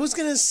 honestly. I was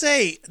gonna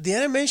say the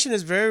animation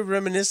is very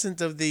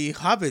reminiscent of the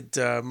Hobbit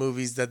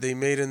movies that they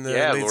made in the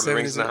yeah, late Lord of the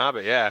Rings 70s. and the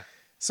Hobbit, yeah.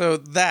 So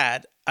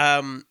that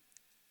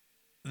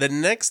the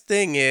next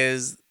thing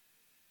is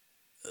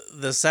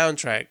the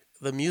soundtrack,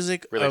 the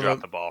music. Really of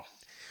dropped the ball.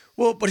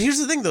 Well, but here's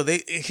the thing though.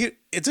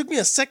 It took me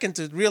a second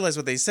to realize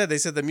what they said. They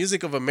said the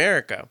music of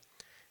America,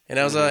 and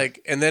I was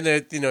like, and then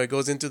it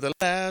goes into the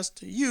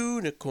last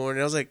unicorn,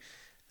 and I was like,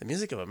 the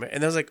music of America,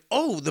 and I was like,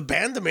 oh, the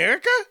band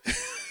America.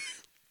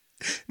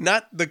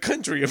 Not the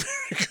country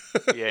America.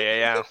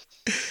 Yeah.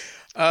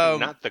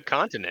 Not the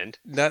continent.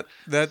 Not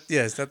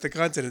the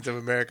continent of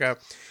America.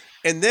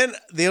 And then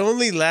the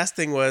only last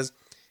thing was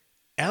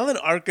Alan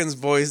Arkin's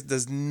voice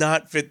does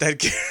not fit that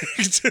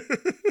character.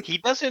 He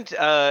doesn't.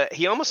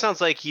 He almost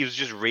sounds like he was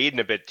just reading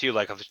a bit too.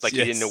 Like he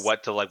didn't know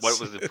what to like. What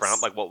was the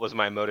prompt? Like what was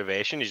my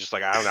motivation? He's just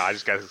like, I don't know. I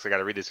got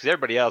to read this because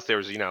everybody else there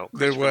was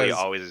Christopher Lee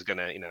always is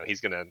gonna he's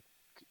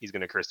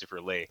gonna Christopher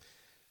Lee.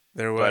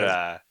 There was.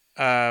 But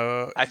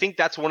I think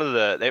that's one of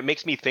the. It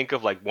makes me think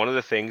of like one of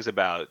the things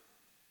about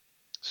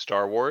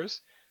Star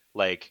Wars.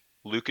 Like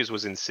Lucas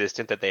was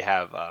insistent that they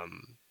have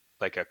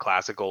like a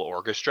classical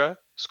orchestra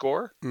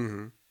score,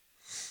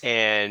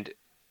 and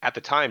at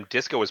the time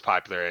disco was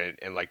popular,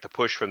 and like the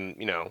push from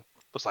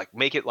was like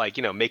make it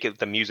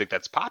the music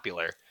that's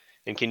popular.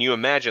 And can you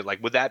imagine,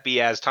 like, would that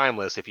be as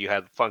timeless if you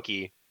had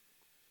funky,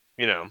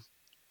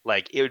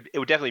 like it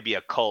would definitely be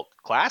a cult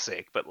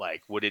classic, but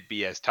like would it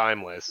be as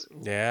timeless?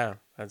 Yeah,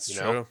 that's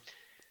true.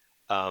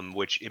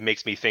 Which it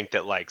makes me think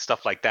that like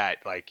stuff like that,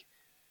 like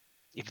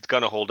if it's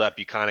gonna hold up,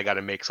 you kind of got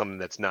to make something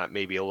that's not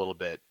maybe a little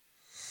bit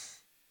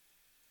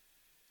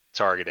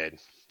targeted,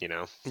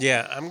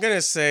 Yeah, I'm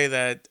gonna say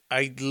that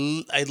I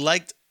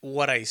liked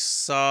what I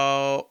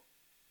saw,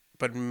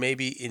 but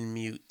maybe in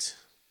mute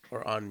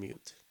or on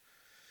mute.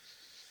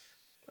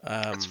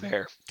 That's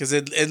fair. Because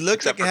it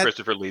looked Except like for it had,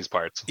 Christopher Lee's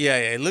parts. yeah,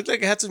 it looked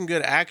like it had some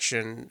good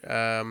action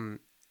and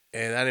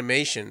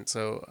animation.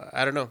 So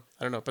I don't know,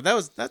 but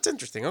that's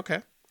interesting.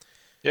 Okay,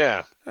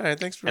 Yeah. all right,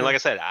 thanks for. And like I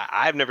said,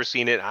 I've never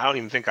seen it. I don't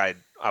even think I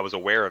was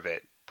aware of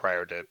it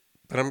prior to.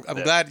 But I'm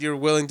glad you're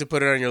willing to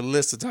put it on your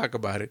list to talk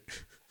about it.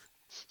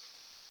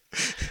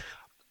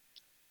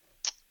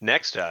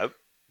 Next up,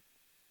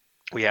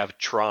 We have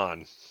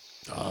Tron.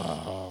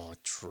 Oh,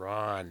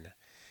 Tron.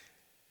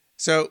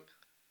 So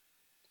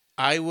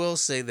I will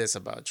say this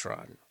about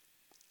Tron.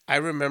 I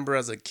remember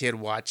as a kid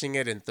watching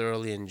it and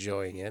thoroughly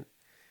enjoying it.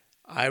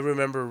 I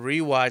remember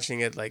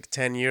rewatching it like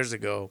 10 years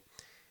ago,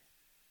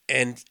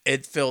 and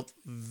it felt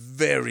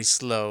very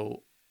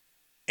slow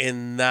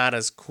and not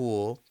as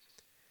cool.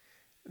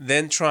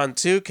 Then Tron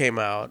 2 came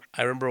out.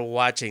 I remember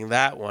watching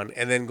that one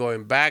and then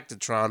going back to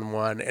Tron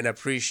 1 and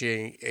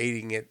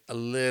appreciating it a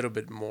little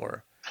bit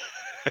more.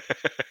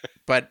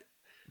 But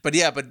but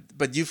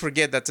you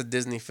forget that's a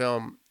Disney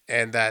film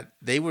and that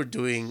they were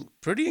doing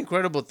pretty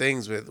incredible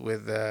things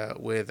with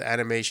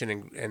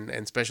animation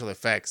and special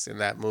effects in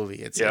that movie.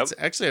 Yep. It's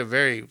actually a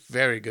very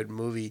very good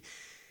movie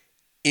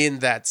in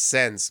that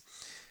sense.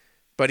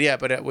 But yeah,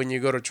 when you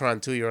go to Tron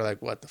 2, you're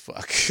like, what the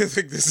fuck?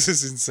 Like this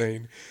is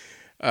insane.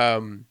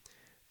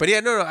 But yeah,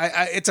 no,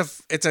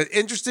 it's an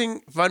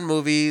interesting, fun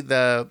movie.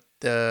 The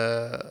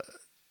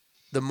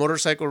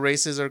motorcycle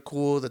races are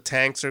cool. The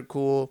tanks are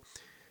cool.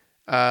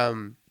 Yeah,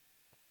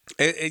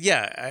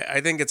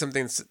 I think it's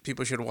something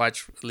people should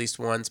watch at least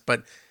once.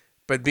 But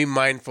be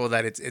mindful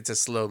that it's a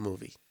slow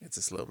movie. It's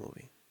a slow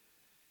movie.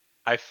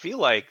 I feel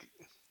like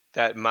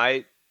that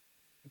might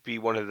be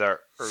one of the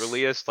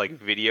earliest like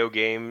video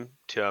game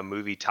to a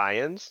movie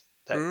tie-ins.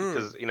 That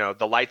because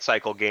the Light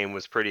Cycle game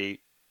was pretty,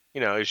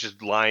 it's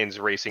just lions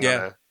racing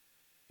on a,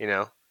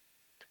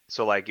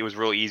 so like it was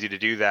real easy to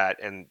do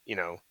that, and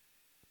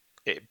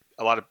there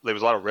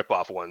was a lot of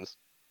rip-off ones.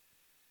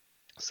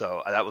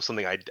 So that was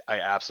something I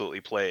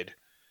absolutely played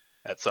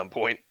at some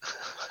point.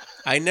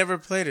 I never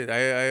played it.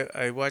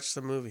 I watched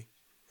the movie.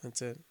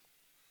 That's it.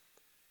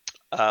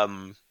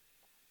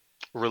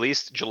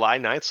 Released July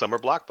 9th, summer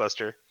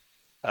blockbuster,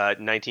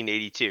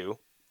 1982.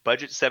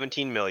 Budget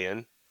 17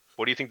 million.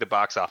 What do you think the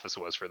box office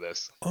was for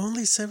this?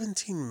 Only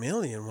 17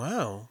 million.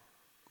 Wow.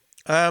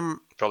 For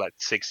all that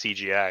sick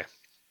CGI.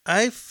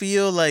 I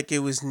feel like it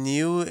was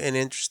new and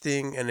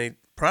interesting, and it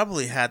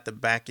probably had the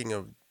backing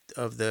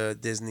of the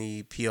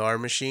Disney PR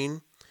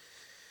machine.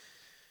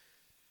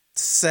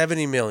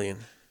 70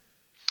 million.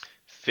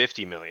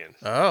 50 million.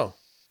 Oh.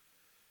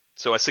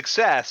 So a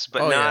success,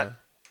 but not. Yeah.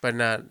 But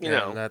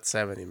not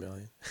 70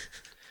 million.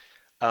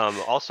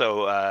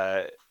 Also,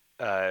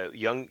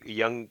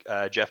 young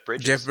Jeff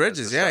Bridges. Jeff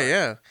Bridges,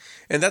 yeah.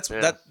 And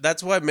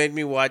that's what made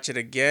me watch it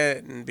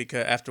again,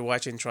 because after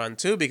watching Tron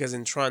 2, because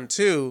in Tron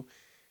 2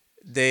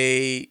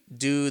 they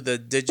do the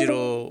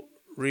digital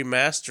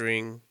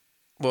remastering.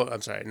 Well,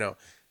 I'm sorry, no.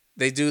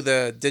 They do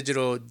the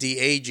digital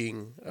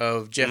de-aging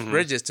of Jeff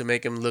Bridges to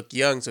make him look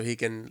young so he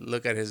can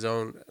look at his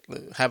own,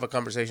 have a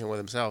conversation with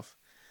himself.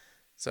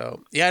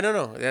 So, yeah, I don't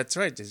know. That's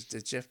right. It's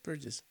Jeff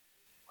Bridges.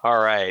 All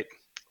right.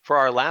 For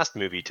our last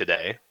movie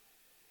today,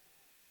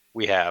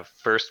 we have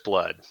First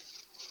Blood.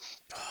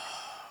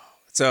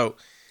 So,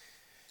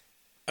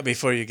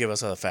 before you give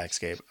us all the facts,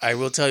 Gabe, I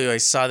will tell you I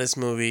saw this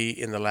movie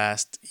in the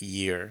last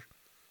year.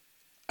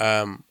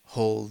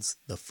 Holds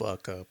the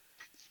fuck up.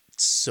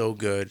 It's so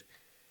good.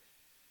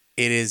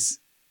 It is.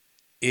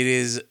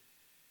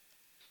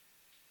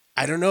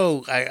 I don't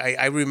know.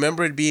 I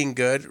remember it being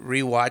good.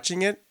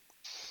 Rewatching it,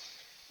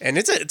 and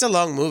it's a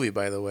long movie,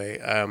 by the way.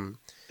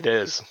 It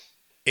is.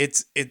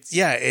 It's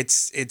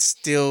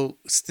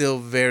still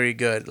very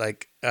good.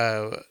 Like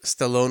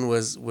Stallone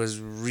was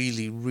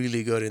really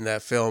really good in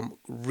that film.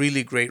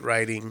 Really great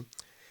writing.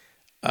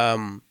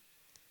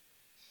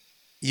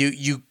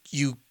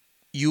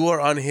 You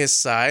are on his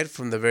side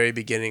from the very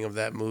beginning of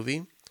that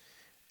movie,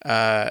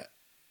 and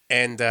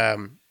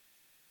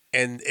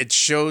it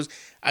shows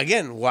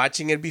again.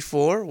 Watching it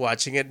before,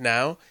 watching it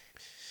now,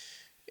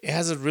 it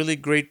has a really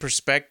great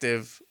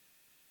perspective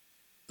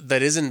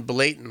that isn't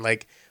blatant.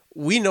 Like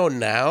we know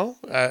now,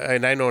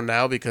 and I know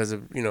now because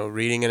of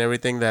reading and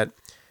everything that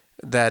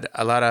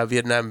a lot of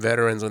Vietnam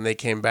veterans, when they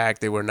came back,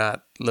 they were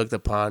not looked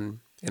upon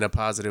in a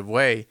positive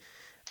way,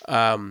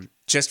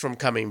 just from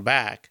coming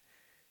back.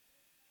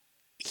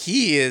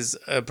 He is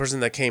a person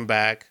that came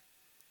back,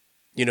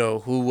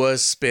 who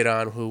was spit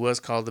on, who was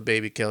called the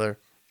baby killer.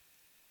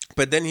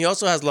 But then he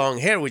also has long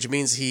hair, which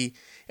means he's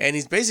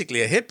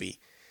basically a hippie.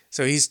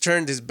 So he's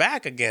turned his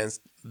back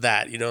against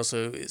that,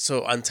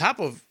 So on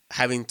top of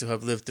having to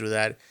have lived through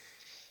that,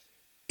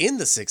 in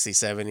the 60s,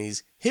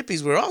 70s,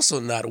 hippies were also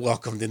not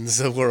welcomed in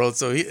the world.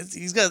 So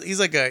he's got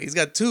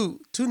two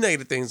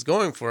negative things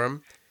going for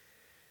him.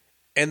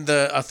 And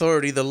the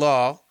authority, the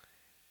law,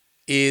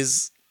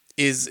 is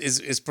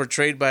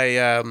portrayed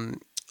by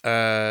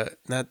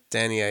not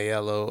Danny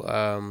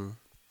Aiello.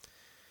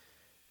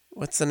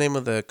 What's the name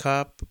of the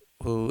cop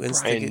who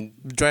instigated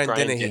Brian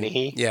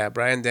Dennehy? Yeah,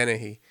 Brian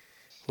Dennehy.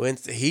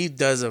 He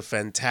does a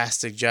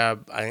fantastic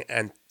job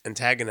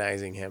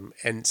antagonizing him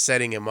and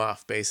setting him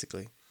off,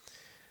 basically.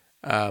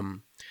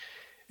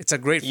 It's a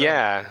great film.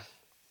 Yeah,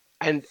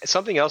 and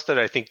something else that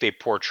I think they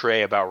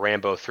portray about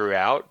Rambo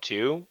throughout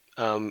too,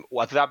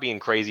 without being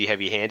crazy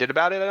heavy-handed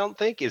about it, I don't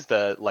think, is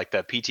the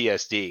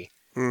PTSD.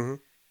 Mm-hmm.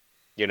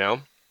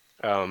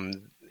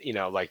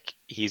 Like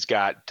he's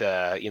got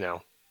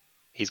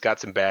He's got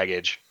some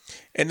baggage.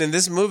 And in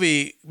this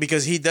movie,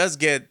 because he does,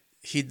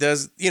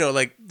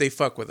 like they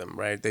fuck with him,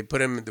 right? They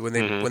put him when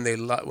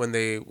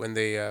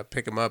they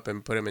pick him up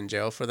and put him in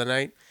jail for the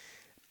night.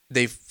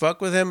 They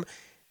fuck with him,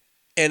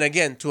 and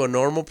again, to a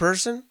normal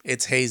person,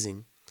 it's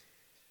hazing.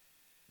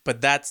 But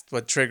that's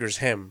what triggers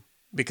him,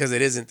 because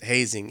it isn't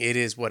hazing; it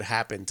is what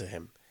happened to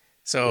him.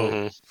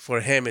 So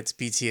for him, it's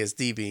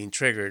PTSD being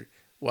triggered.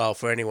 While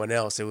for anyone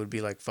else, it would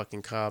be like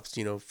fucking cops,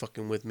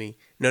 fucking with me.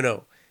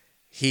 No.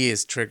 He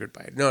is triggered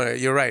by it. No,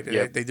 you're right.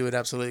 Yep. They do an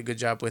absolutely good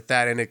job with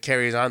that, and it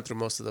carries on through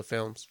most of the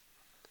films.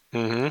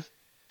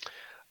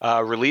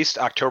 Released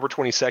October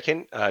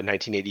 22nd,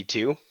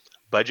 1982.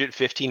 Budget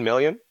 $15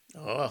 million.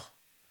 Oh.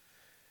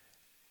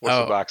 What's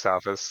the box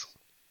office?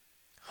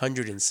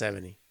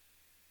 170.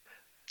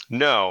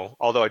 No,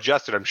 although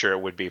adjusted, I'm sure it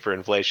would be for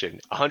inflation.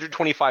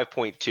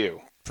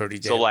 125.2. Pretty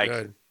damn So like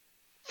good.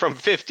 from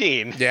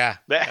 15. Yeah,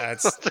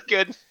 That's a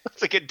good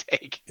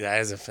take. That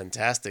is a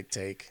fantastic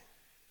take.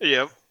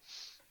 Yep.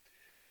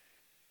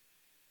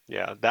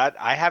 Yeah, that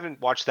I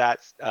haven't watched that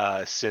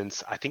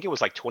since I think it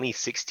was like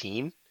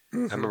 2016. I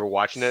remember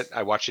watching it.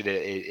 I watched it.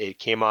 It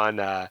came on.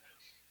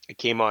 It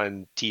came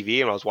on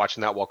TV, and I was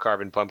watching that while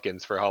carving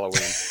pumpkins for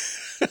Halloween.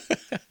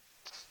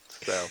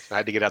 So I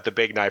had to get out the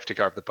big knife to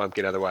carve the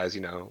pumpkin. Otherwise,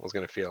 I was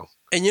gonna feel.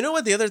 And you know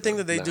what? The other thing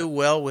that they do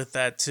well with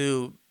that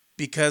too,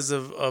 because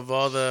of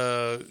all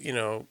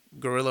the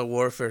guerrilla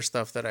warfare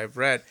stuff that I've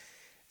read,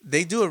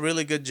 they do a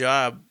really good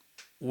job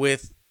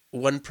with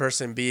one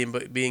person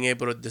being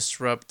able to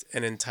disrupt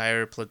an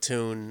entire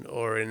platoon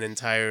or an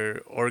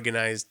entire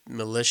organized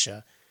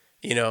militia.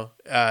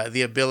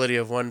 The ability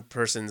of one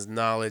person's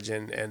knowledge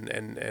and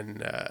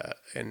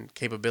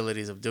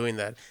capabilities of doing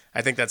that.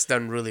 I think that's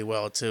done really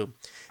well too.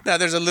 Now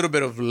there's a little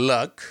bit of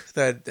luck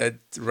that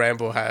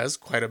Rambo has,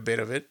 quite a bit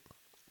of it,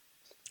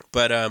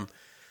 but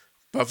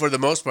for the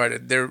most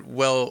part, they're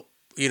well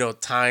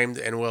timed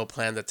and well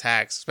planned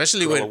attacks,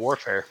 especially Guerrilla when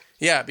warfare.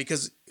 Yeah,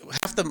 because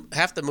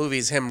half the movie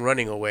is him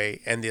running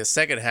away, and the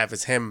second half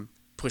is him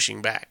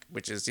pushing back,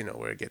 which is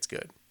where it gets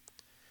good.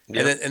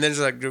 Yep. And then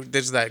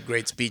there's that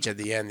great speech at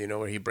the end,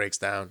 where he breaks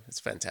down. It's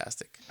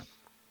fantastic.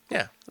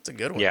 Yeah, that's a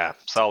good one. Yeah,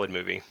 solid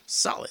movie.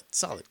 Solid,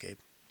 Gabe.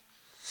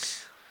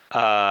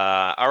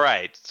 All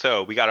right,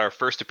 so we got our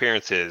first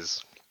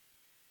appearances.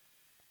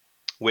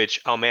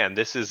 Which, oh man,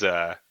 this is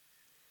the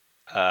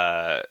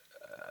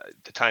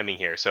timing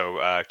here. So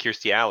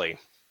Kirstie Alley.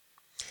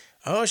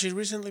 Oh, she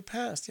recently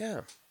passed.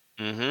 Yeah.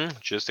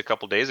 Just a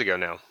couple days ago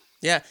now.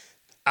 Yeah.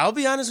 I'll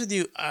be honest with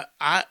you.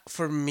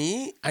 For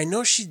me, I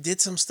know she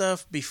did some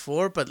stuff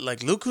before, but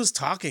like Look Who's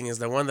Talking is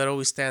the one that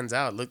always stands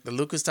out. Look, the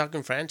Look Who's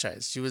Talking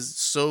franchise. She was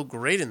so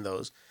great in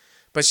those.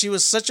 But she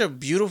was such a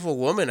beautiful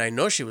woman. I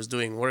know she was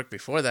doing work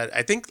before that.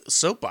 I think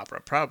soap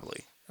opera,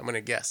 probably. I'm going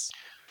to guess.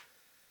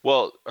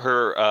 Well,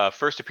 her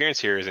first appearance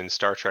here is in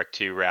Star Trek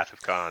II: Wrath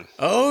of Khan.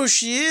 Oh,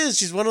 she is.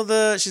 She's one of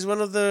the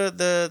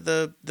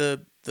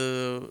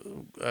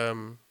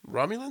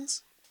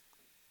Romulans?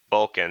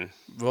 Vulcan.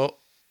 Well,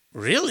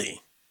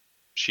 really?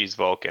 She's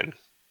Vulcan.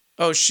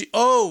 Oh,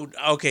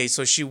 okay.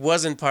 So she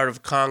wasn't part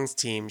of Kong's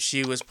team.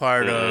 She was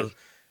part of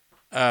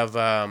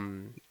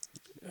Nimoy,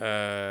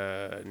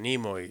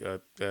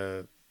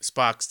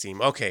 Spock's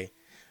team. Okay.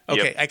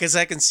 Yep. I guess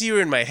I can see her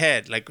in my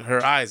head. Like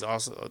her eyes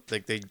also,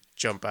 like they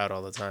jump out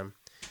all the time.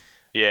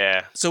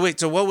 Yeah. So wait.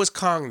 So what was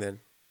Kong then?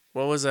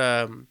 What was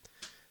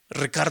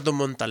Ricardo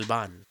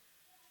Montalban?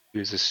 He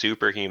was a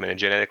superhuman, a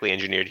genetically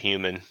engineered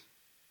human.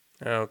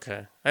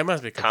 Okay. I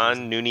must be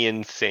confused. confused. Khan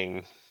Noonien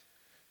Singh.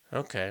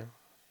 Okay.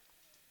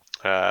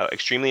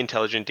 Extremely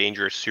intelligent,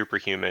 dangerous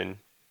superhuman.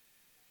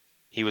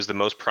 He was the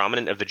most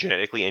prominent of the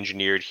genetically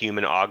engineered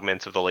human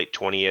augments of the late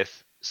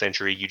 20th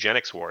century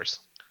eugenics wars.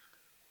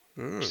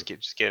 Just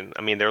kidding.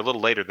 I mean, they're a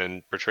little later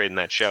than portrayed in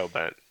that show,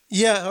 but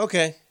yeah.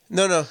 Okay.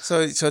 No.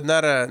 So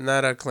not a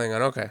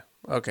Klingon.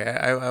 Okay.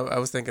 I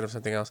was thinking of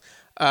something else.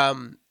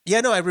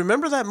 Yeah. No. I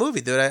remember that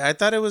movie, dude. I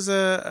thought it was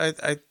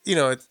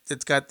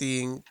it's got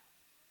the.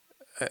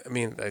 I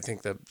mean, I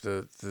think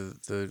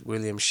the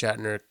William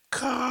Shatner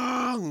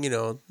Kong,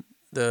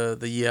 the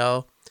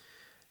yell.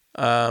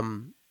 I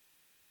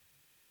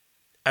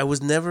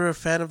was never a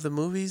fan of the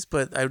movies,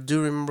 but I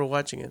do remember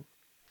watching it.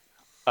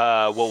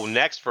 Well,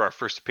 next for our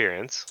first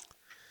appearance,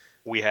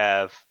 we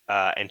have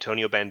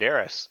Antonio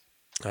Banderas.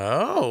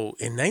 Oh,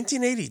 in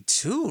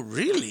 1982,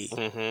 really?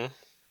 Mm-hmm.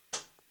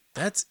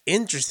 That's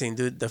interesting,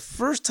 dude. The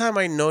first time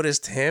I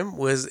noticed him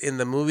was in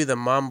the movie The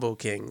Mambo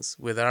Kings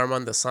with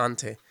Armand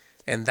Assante.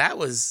 And that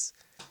was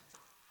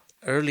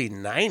early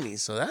 90s.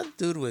 So that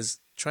dude was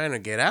trying to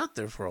get out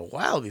there for a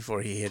while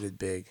before he hit it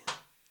big.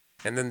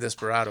 And then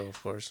Desperado,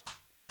 of course.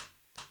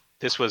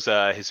 This was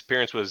his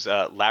appearance was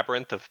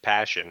Labyrinth of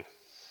Passion.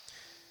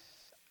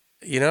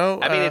 I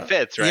mean, it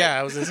fits, right? Yeah,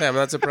 I was going to say, I'm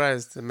not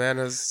surprised. The man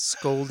has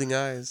scolding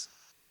eyes.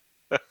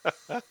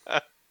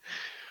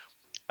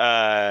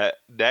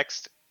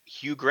 Next,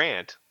 Hugh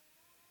Grant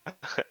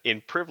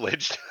in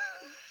Privileged.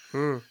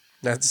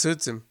 That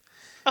suits him.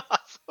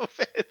 So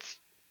fits.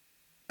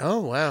 Oh,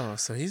 wow.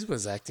 So he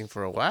was acting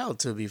for a while,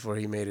 too, before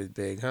he made it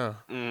big, huh?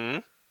 Mm-hmm.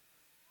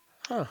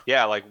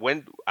 Yeah, like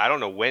when I don't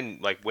know when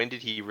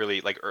did he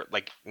really like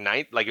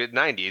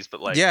 90s,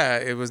 but like Yeah,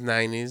 it was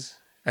 90s.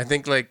 I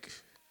think like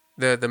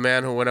the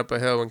man who went up a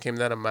hill and came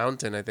down a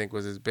mountain, I think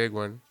was his big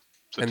one.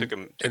 so it took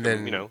him, Yeah, and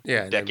then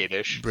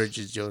decade-ish.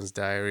 Bridget Jones'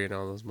 Diary and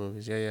all those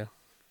movies. Yeah,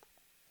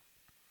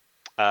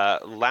 yeah.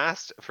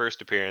 Last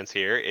first appearance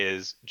here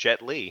is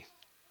Jet Li,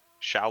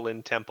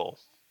 Shaolin Temple.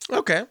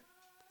 Okay.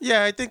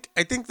 Yeah, I think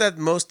that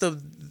most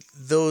of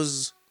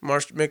those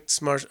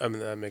mixed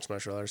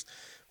martial arts,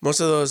 most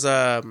of those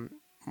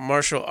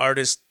martial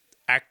artist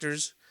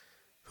actors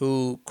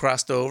who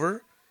crossed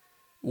over,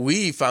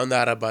 we found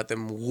out about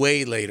them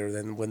way later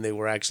than when they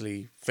were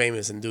actually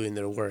famous and doing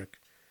their work.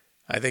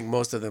 I think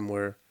most of them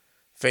were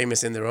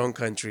famous in their own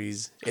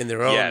countries,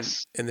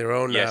 Yes. in their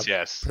own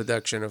Yes.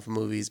 production of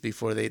movies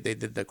before they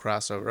did the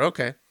crossover.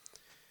 Okay.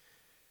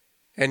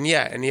 And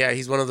yeah,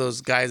 he's one of those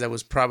guys that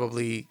was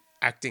probably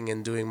acting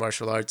and doing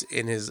martial arts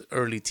in his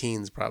early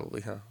teens,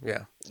 probably, huh?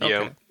 Yeah. Okay.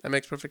 Yeah. That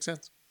makes perfect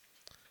sense.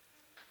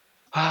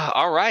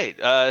 All right.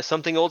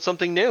 Something old,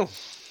 something new.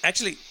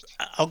 Actually,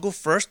 I'll go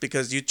first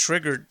because you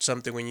triggered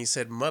something when you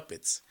said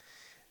Muppets.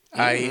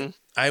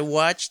 I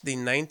watched the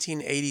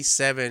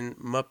 1987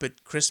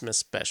 Muppet Christmas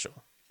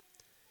special.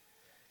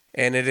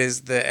 And it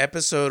is the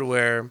episode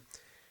where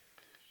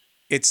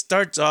it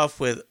starts off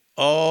with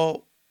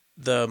all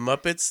the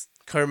Muppets,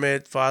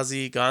 Kermit,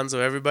 Fozzie, Gonzo,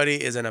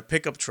 everybody is in a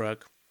pickup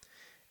truck.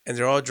 And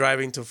they're all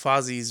driving to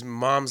Fozzie's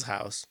mom's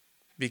house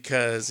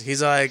because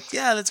he's like,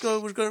 "Yeah, let's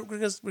go. We're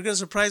gonna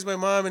surprise my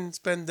mom and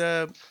spend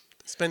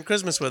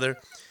Christmas with her."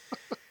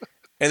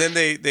 And then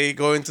they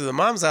go into the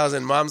mom's house,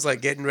 and mom's like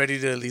getting ready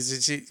to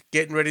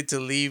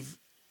leave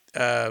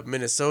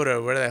Minnesota,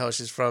 where the hell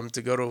she's from,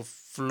 to go to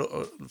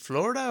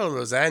Florida or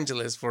Los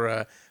Angeles for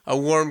a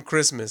warm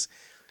Christmas,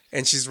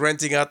 and she's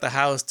renting out the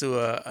house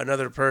to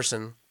another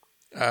person.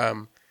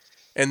 And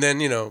then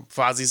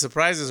Fozzie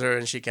surprises her,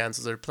 and she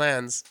cancels her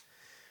plans.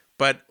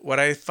 But what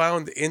I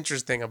found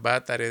interesting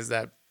about that is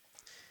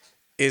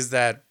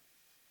that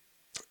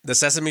the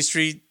Sesame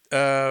Street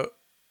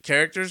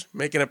characters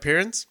make an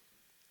appearance.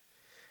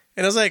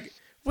 And I was like,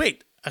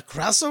 wait, a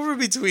crossover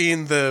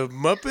between the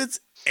Muppets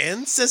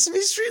and Sesame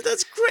Street?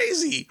 That's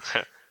crazy.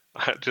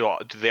 Do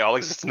they all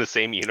exist in the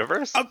same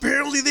universe?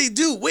 Apparently they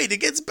do. Wait, it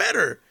gets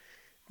better.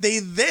 They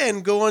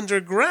then go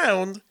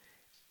underground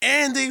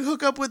and they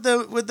hook up with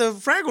the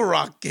Fraggle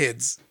Rock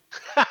kids.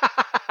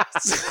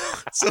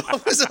 So I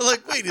was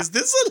like, wait, is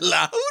this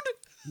allowed?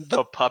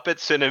 The Puppet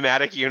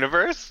Cinematic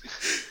Universe?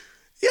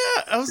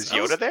 Yeah, Is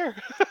Yoda there?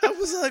 I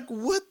was like,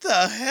 what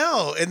the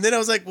hell? And then I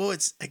was like, well,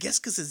 I guess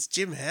because it's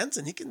Jim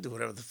Henson, he can do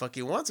whatever the fuck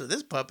he wants with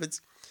his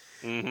puppets.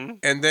 Mm-hmm.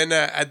 And then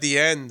at the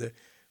end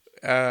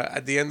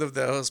of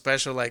the whole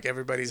special, like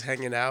everybody's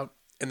hanging out,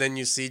 and then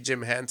you see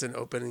Jim Henson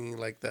opening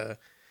like the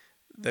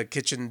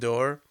kitchen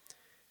door,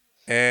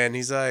 and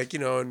he's like,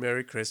 and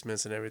Merry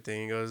Christmas and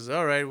everything. He goes,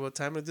 all right, well,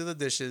 time to do the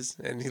dishes.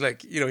 And he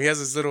he has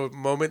this little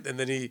moment, and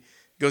then he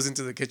goes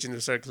into the kitchen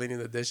to start cleaning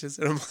the dishes.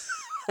 And I'm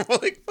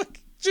like, fuck,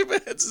 Jim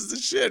Henson's the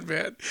shit,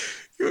 man.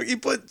 He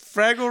put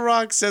Fraggle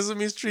Rock,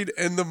 Sesame Street,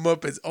 and the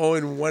Muppets all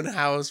in one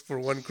house for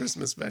one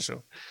Christmas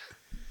special.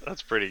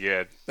 That's pretty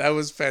good. That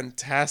was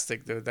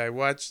fantastic, dude. I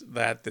watched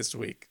that this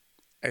week.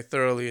 I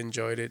thoroughly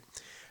enjoyed it.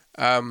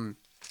 And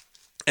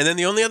then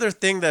the only other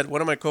thing that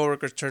one of my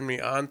coworkers turned me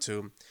on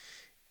to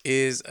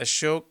is a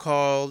show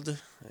called,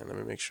 and let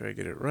me make sure I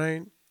get it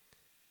right,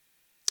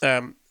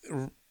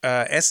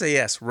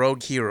 SAS,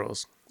 Rogue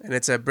Heroes. And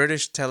it's a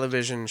British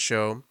television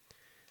show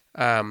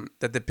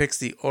that depicts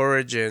the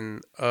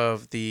origin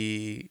of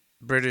the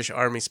British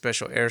Army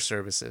Special Air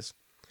Services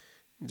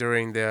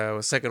during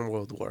the Second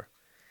World War.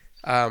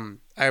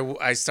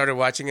 I started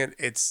watching it.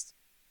 It's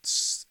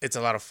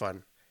a lot of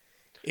fun.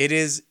 It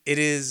is.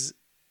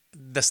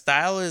 The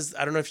style is.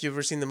 I don't know if you've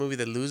ever seen the movie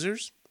The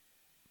Losers.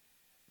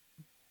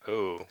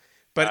 Oh,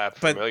 but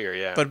familiar,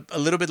 yeah. But a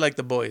little bit like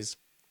The Boys,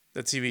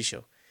 the TV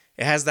show.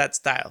 It has that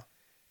style.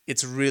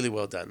 It's really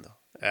well done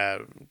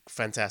though.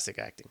 Fantastic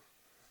acting.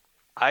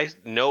 I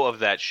know of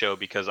that show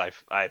because I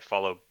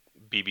follow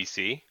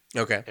BBC.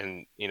 Okay.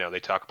 And they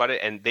talk about it,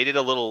 and they did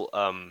a little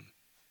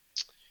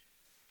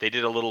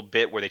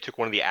bit where they took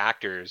one of the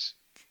actors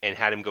and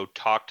had him go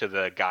talk to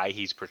the guy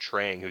he's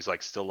portraying, who's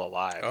like still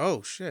alive.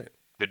 Oh shit.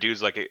 The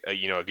dude's like a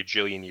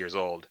gajillion years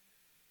old,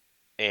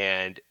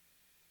 and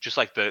just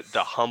like the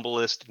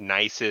humblest,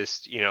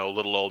 nicest,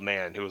 little old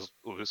man who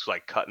was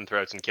like cutting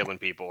throats and killing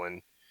people,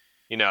 and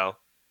you're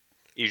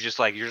just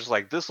like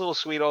this little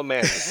sweet old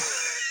man.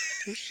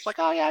 He's just like,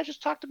 oh yeah, I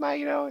just talked to my,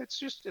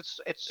 it's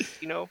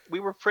we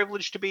were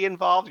privileged to be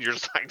involved. You're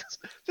just like,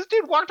 this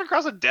dude walked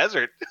across a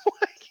desert.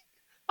 Like,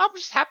 I'm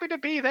just happy to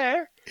be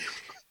there.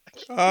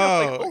 Oh,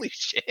 like, holy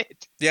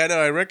shit! Yeah, no,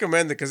 I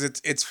recommend it because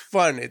it's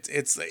fun.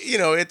 It's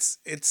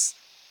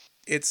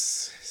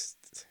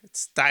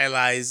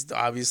stylized,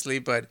 obviously,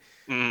 but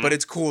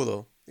it's cool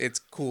though. It's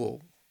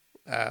cool.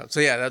 So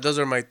yeah, those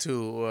are my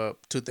two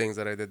things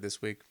that I did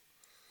this week.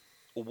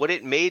 What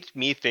it made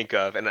me think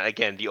of, and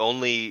again, the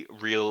only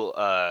real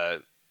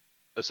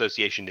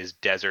association is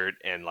desert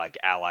and like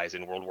allies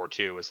in World War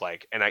II is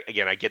like, and I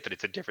get that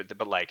it's a different,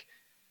 but like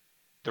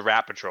the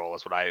Rat Patrol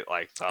is what I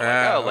like thought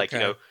like, oh, like,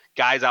 Okay.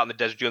 guys out in the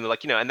desert doing the,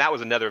 like, and that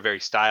was another very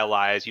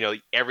stylized,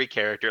 every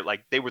character,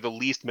 like they were the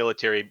least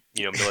military,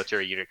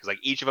 military unit, because like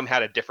each of them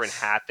had a different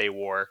hat they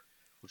wore,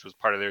 which was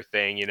part of their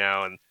thing,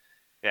 and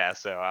yeah,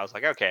 so I was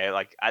like, okay,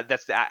 like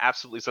that's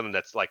absolutely something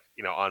that's like,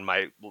 on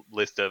my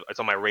list of, it's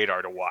on my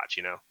radar to watch.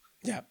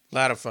 Yeah, a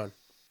lot of fun.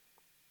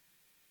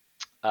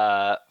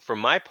 For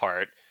my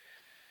part,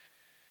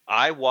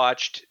 I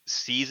watched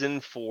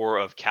season 4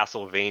 of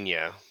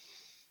Castlevania,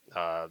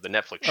 the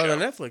Netflix Oh, the show.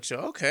 Netflix show.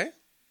 Okay.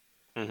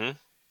 Mm-hmm.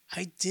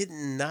 I did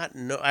not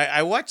know.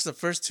 I watched the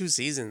first 2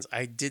 seasons.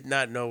 I did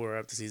not know we're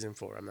up to season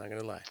 4. I'm not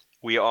gonna lie.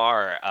 We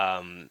are.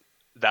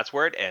 That's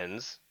where it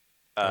ends,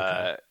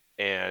 Okay.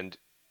 and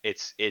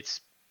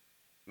it's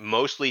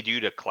mostly due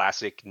to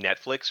classic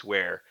Netflix,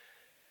 where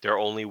they're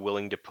only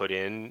willing to put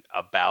in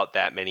about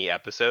that many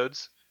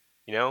episodes.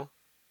 You know,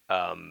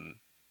 um,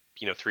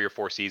 3 or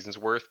 4 seasons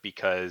worth,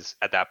 because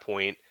at that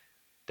point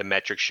the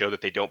metrics show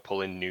that they don't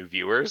pull in new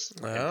viewers,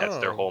 and that's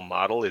their Oh. whole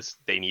model, is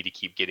they need to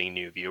keep getting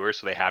new viewers,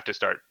 so they have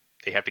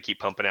to keep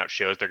pumping out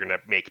shows they're going to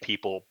make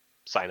people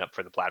sign up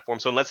for the platform.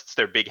 So unless it's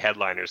their big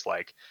headliners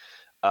like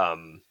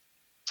um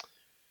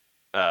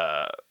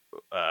uh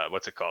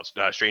what's it called,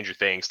 Stranger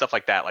Things, stuff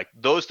like that, like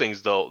those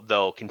things,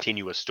 they'll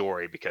continue a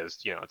story because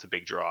it's a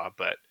big draw.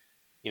 But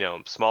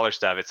smaller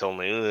stuff, it's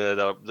only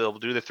they'll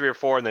do the 3 or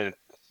 4 and then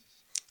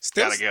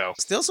Still, gotta go.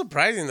 still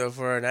surprising though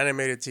for an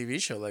animated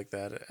TV show like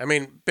that. I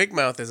mean, Big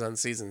Mouth is on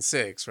season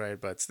 6, right?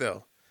 But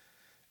still,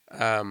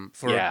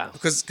 for Yeah.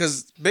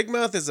 because Big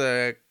Mouth is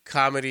a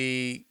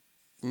comedy.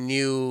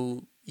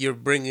 You're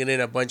bringing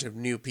in a bunch of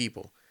new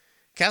people.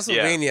 Yeah,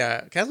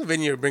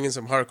 Castlevania, you're bringing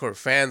some hardcore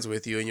fans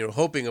with you, and you're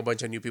hoping a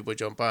bunch of new people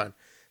jump on.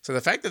 So the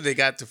fact that they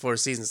got to 4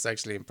 seasons is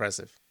actually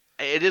impressive.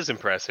 it is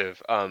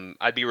impressive.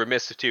 I'd be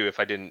remiss too if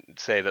I didn't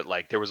say that,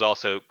 like, there was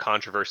also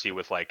controversy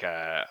with, like,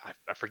 I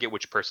forget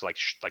which person, like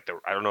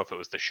I don't know if it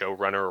was the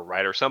showrunner or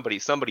writer, somebody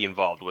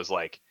involved was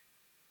like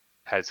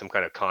had some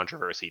kind of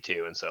controversy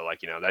too, and so, like,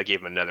 that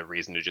gave them another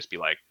reason to just be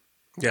like,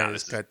 Yeah, nah,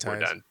 just cut we're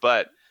ties. done.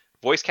 But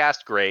voice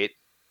cast great.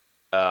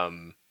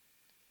 Um,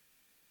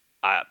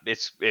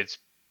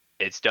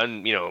 it's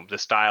done. The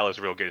style is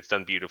real good. It's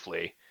done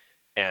beautifully,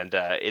 and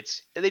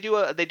they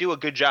do a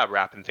good job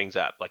wrapping things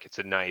up. Like, it's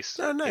a nice,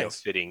 Oh,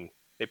 nice. fitting.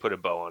 They put a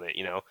bow on it.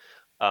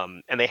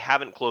 And they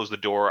haven't closed the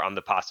door on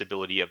the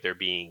possibility of there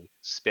being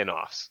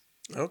spin-offs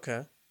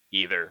Okay.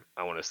 either.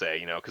 I want to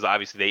say, because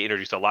obviously they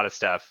introduced a lot of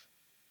stuff.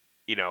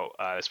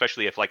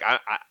 Especially if, like,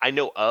 I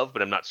know of,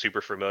 but I'm not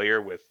super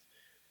familiar with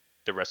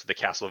the rest of the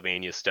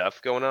Castlevania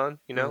stuff going on.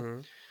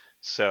 Mm-hmm.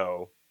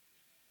 So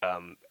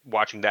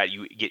watching that,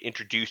 you get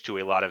introduced to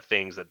a lot of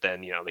things that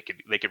then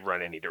they could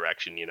run any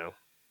direction.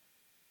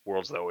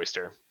 World's the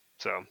oyster.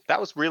 So that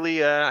was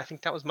really, I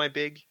think that was my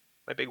big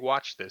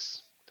watch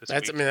this That's I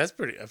week. mean that's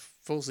pretty a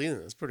full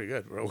season. That's pretty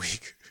good for a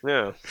week.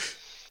 Yeah.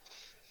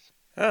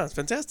 Oh, it's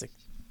fantastic.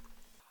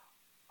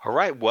 All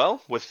right.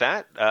 Well, with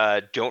that,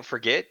 don't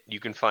forget, you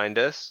can find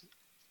us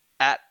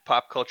at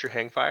Pop Culture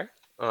Hangfire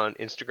on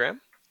Instagram,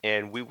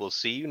 and we will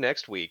see you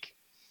next week.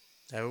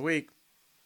 Have a week.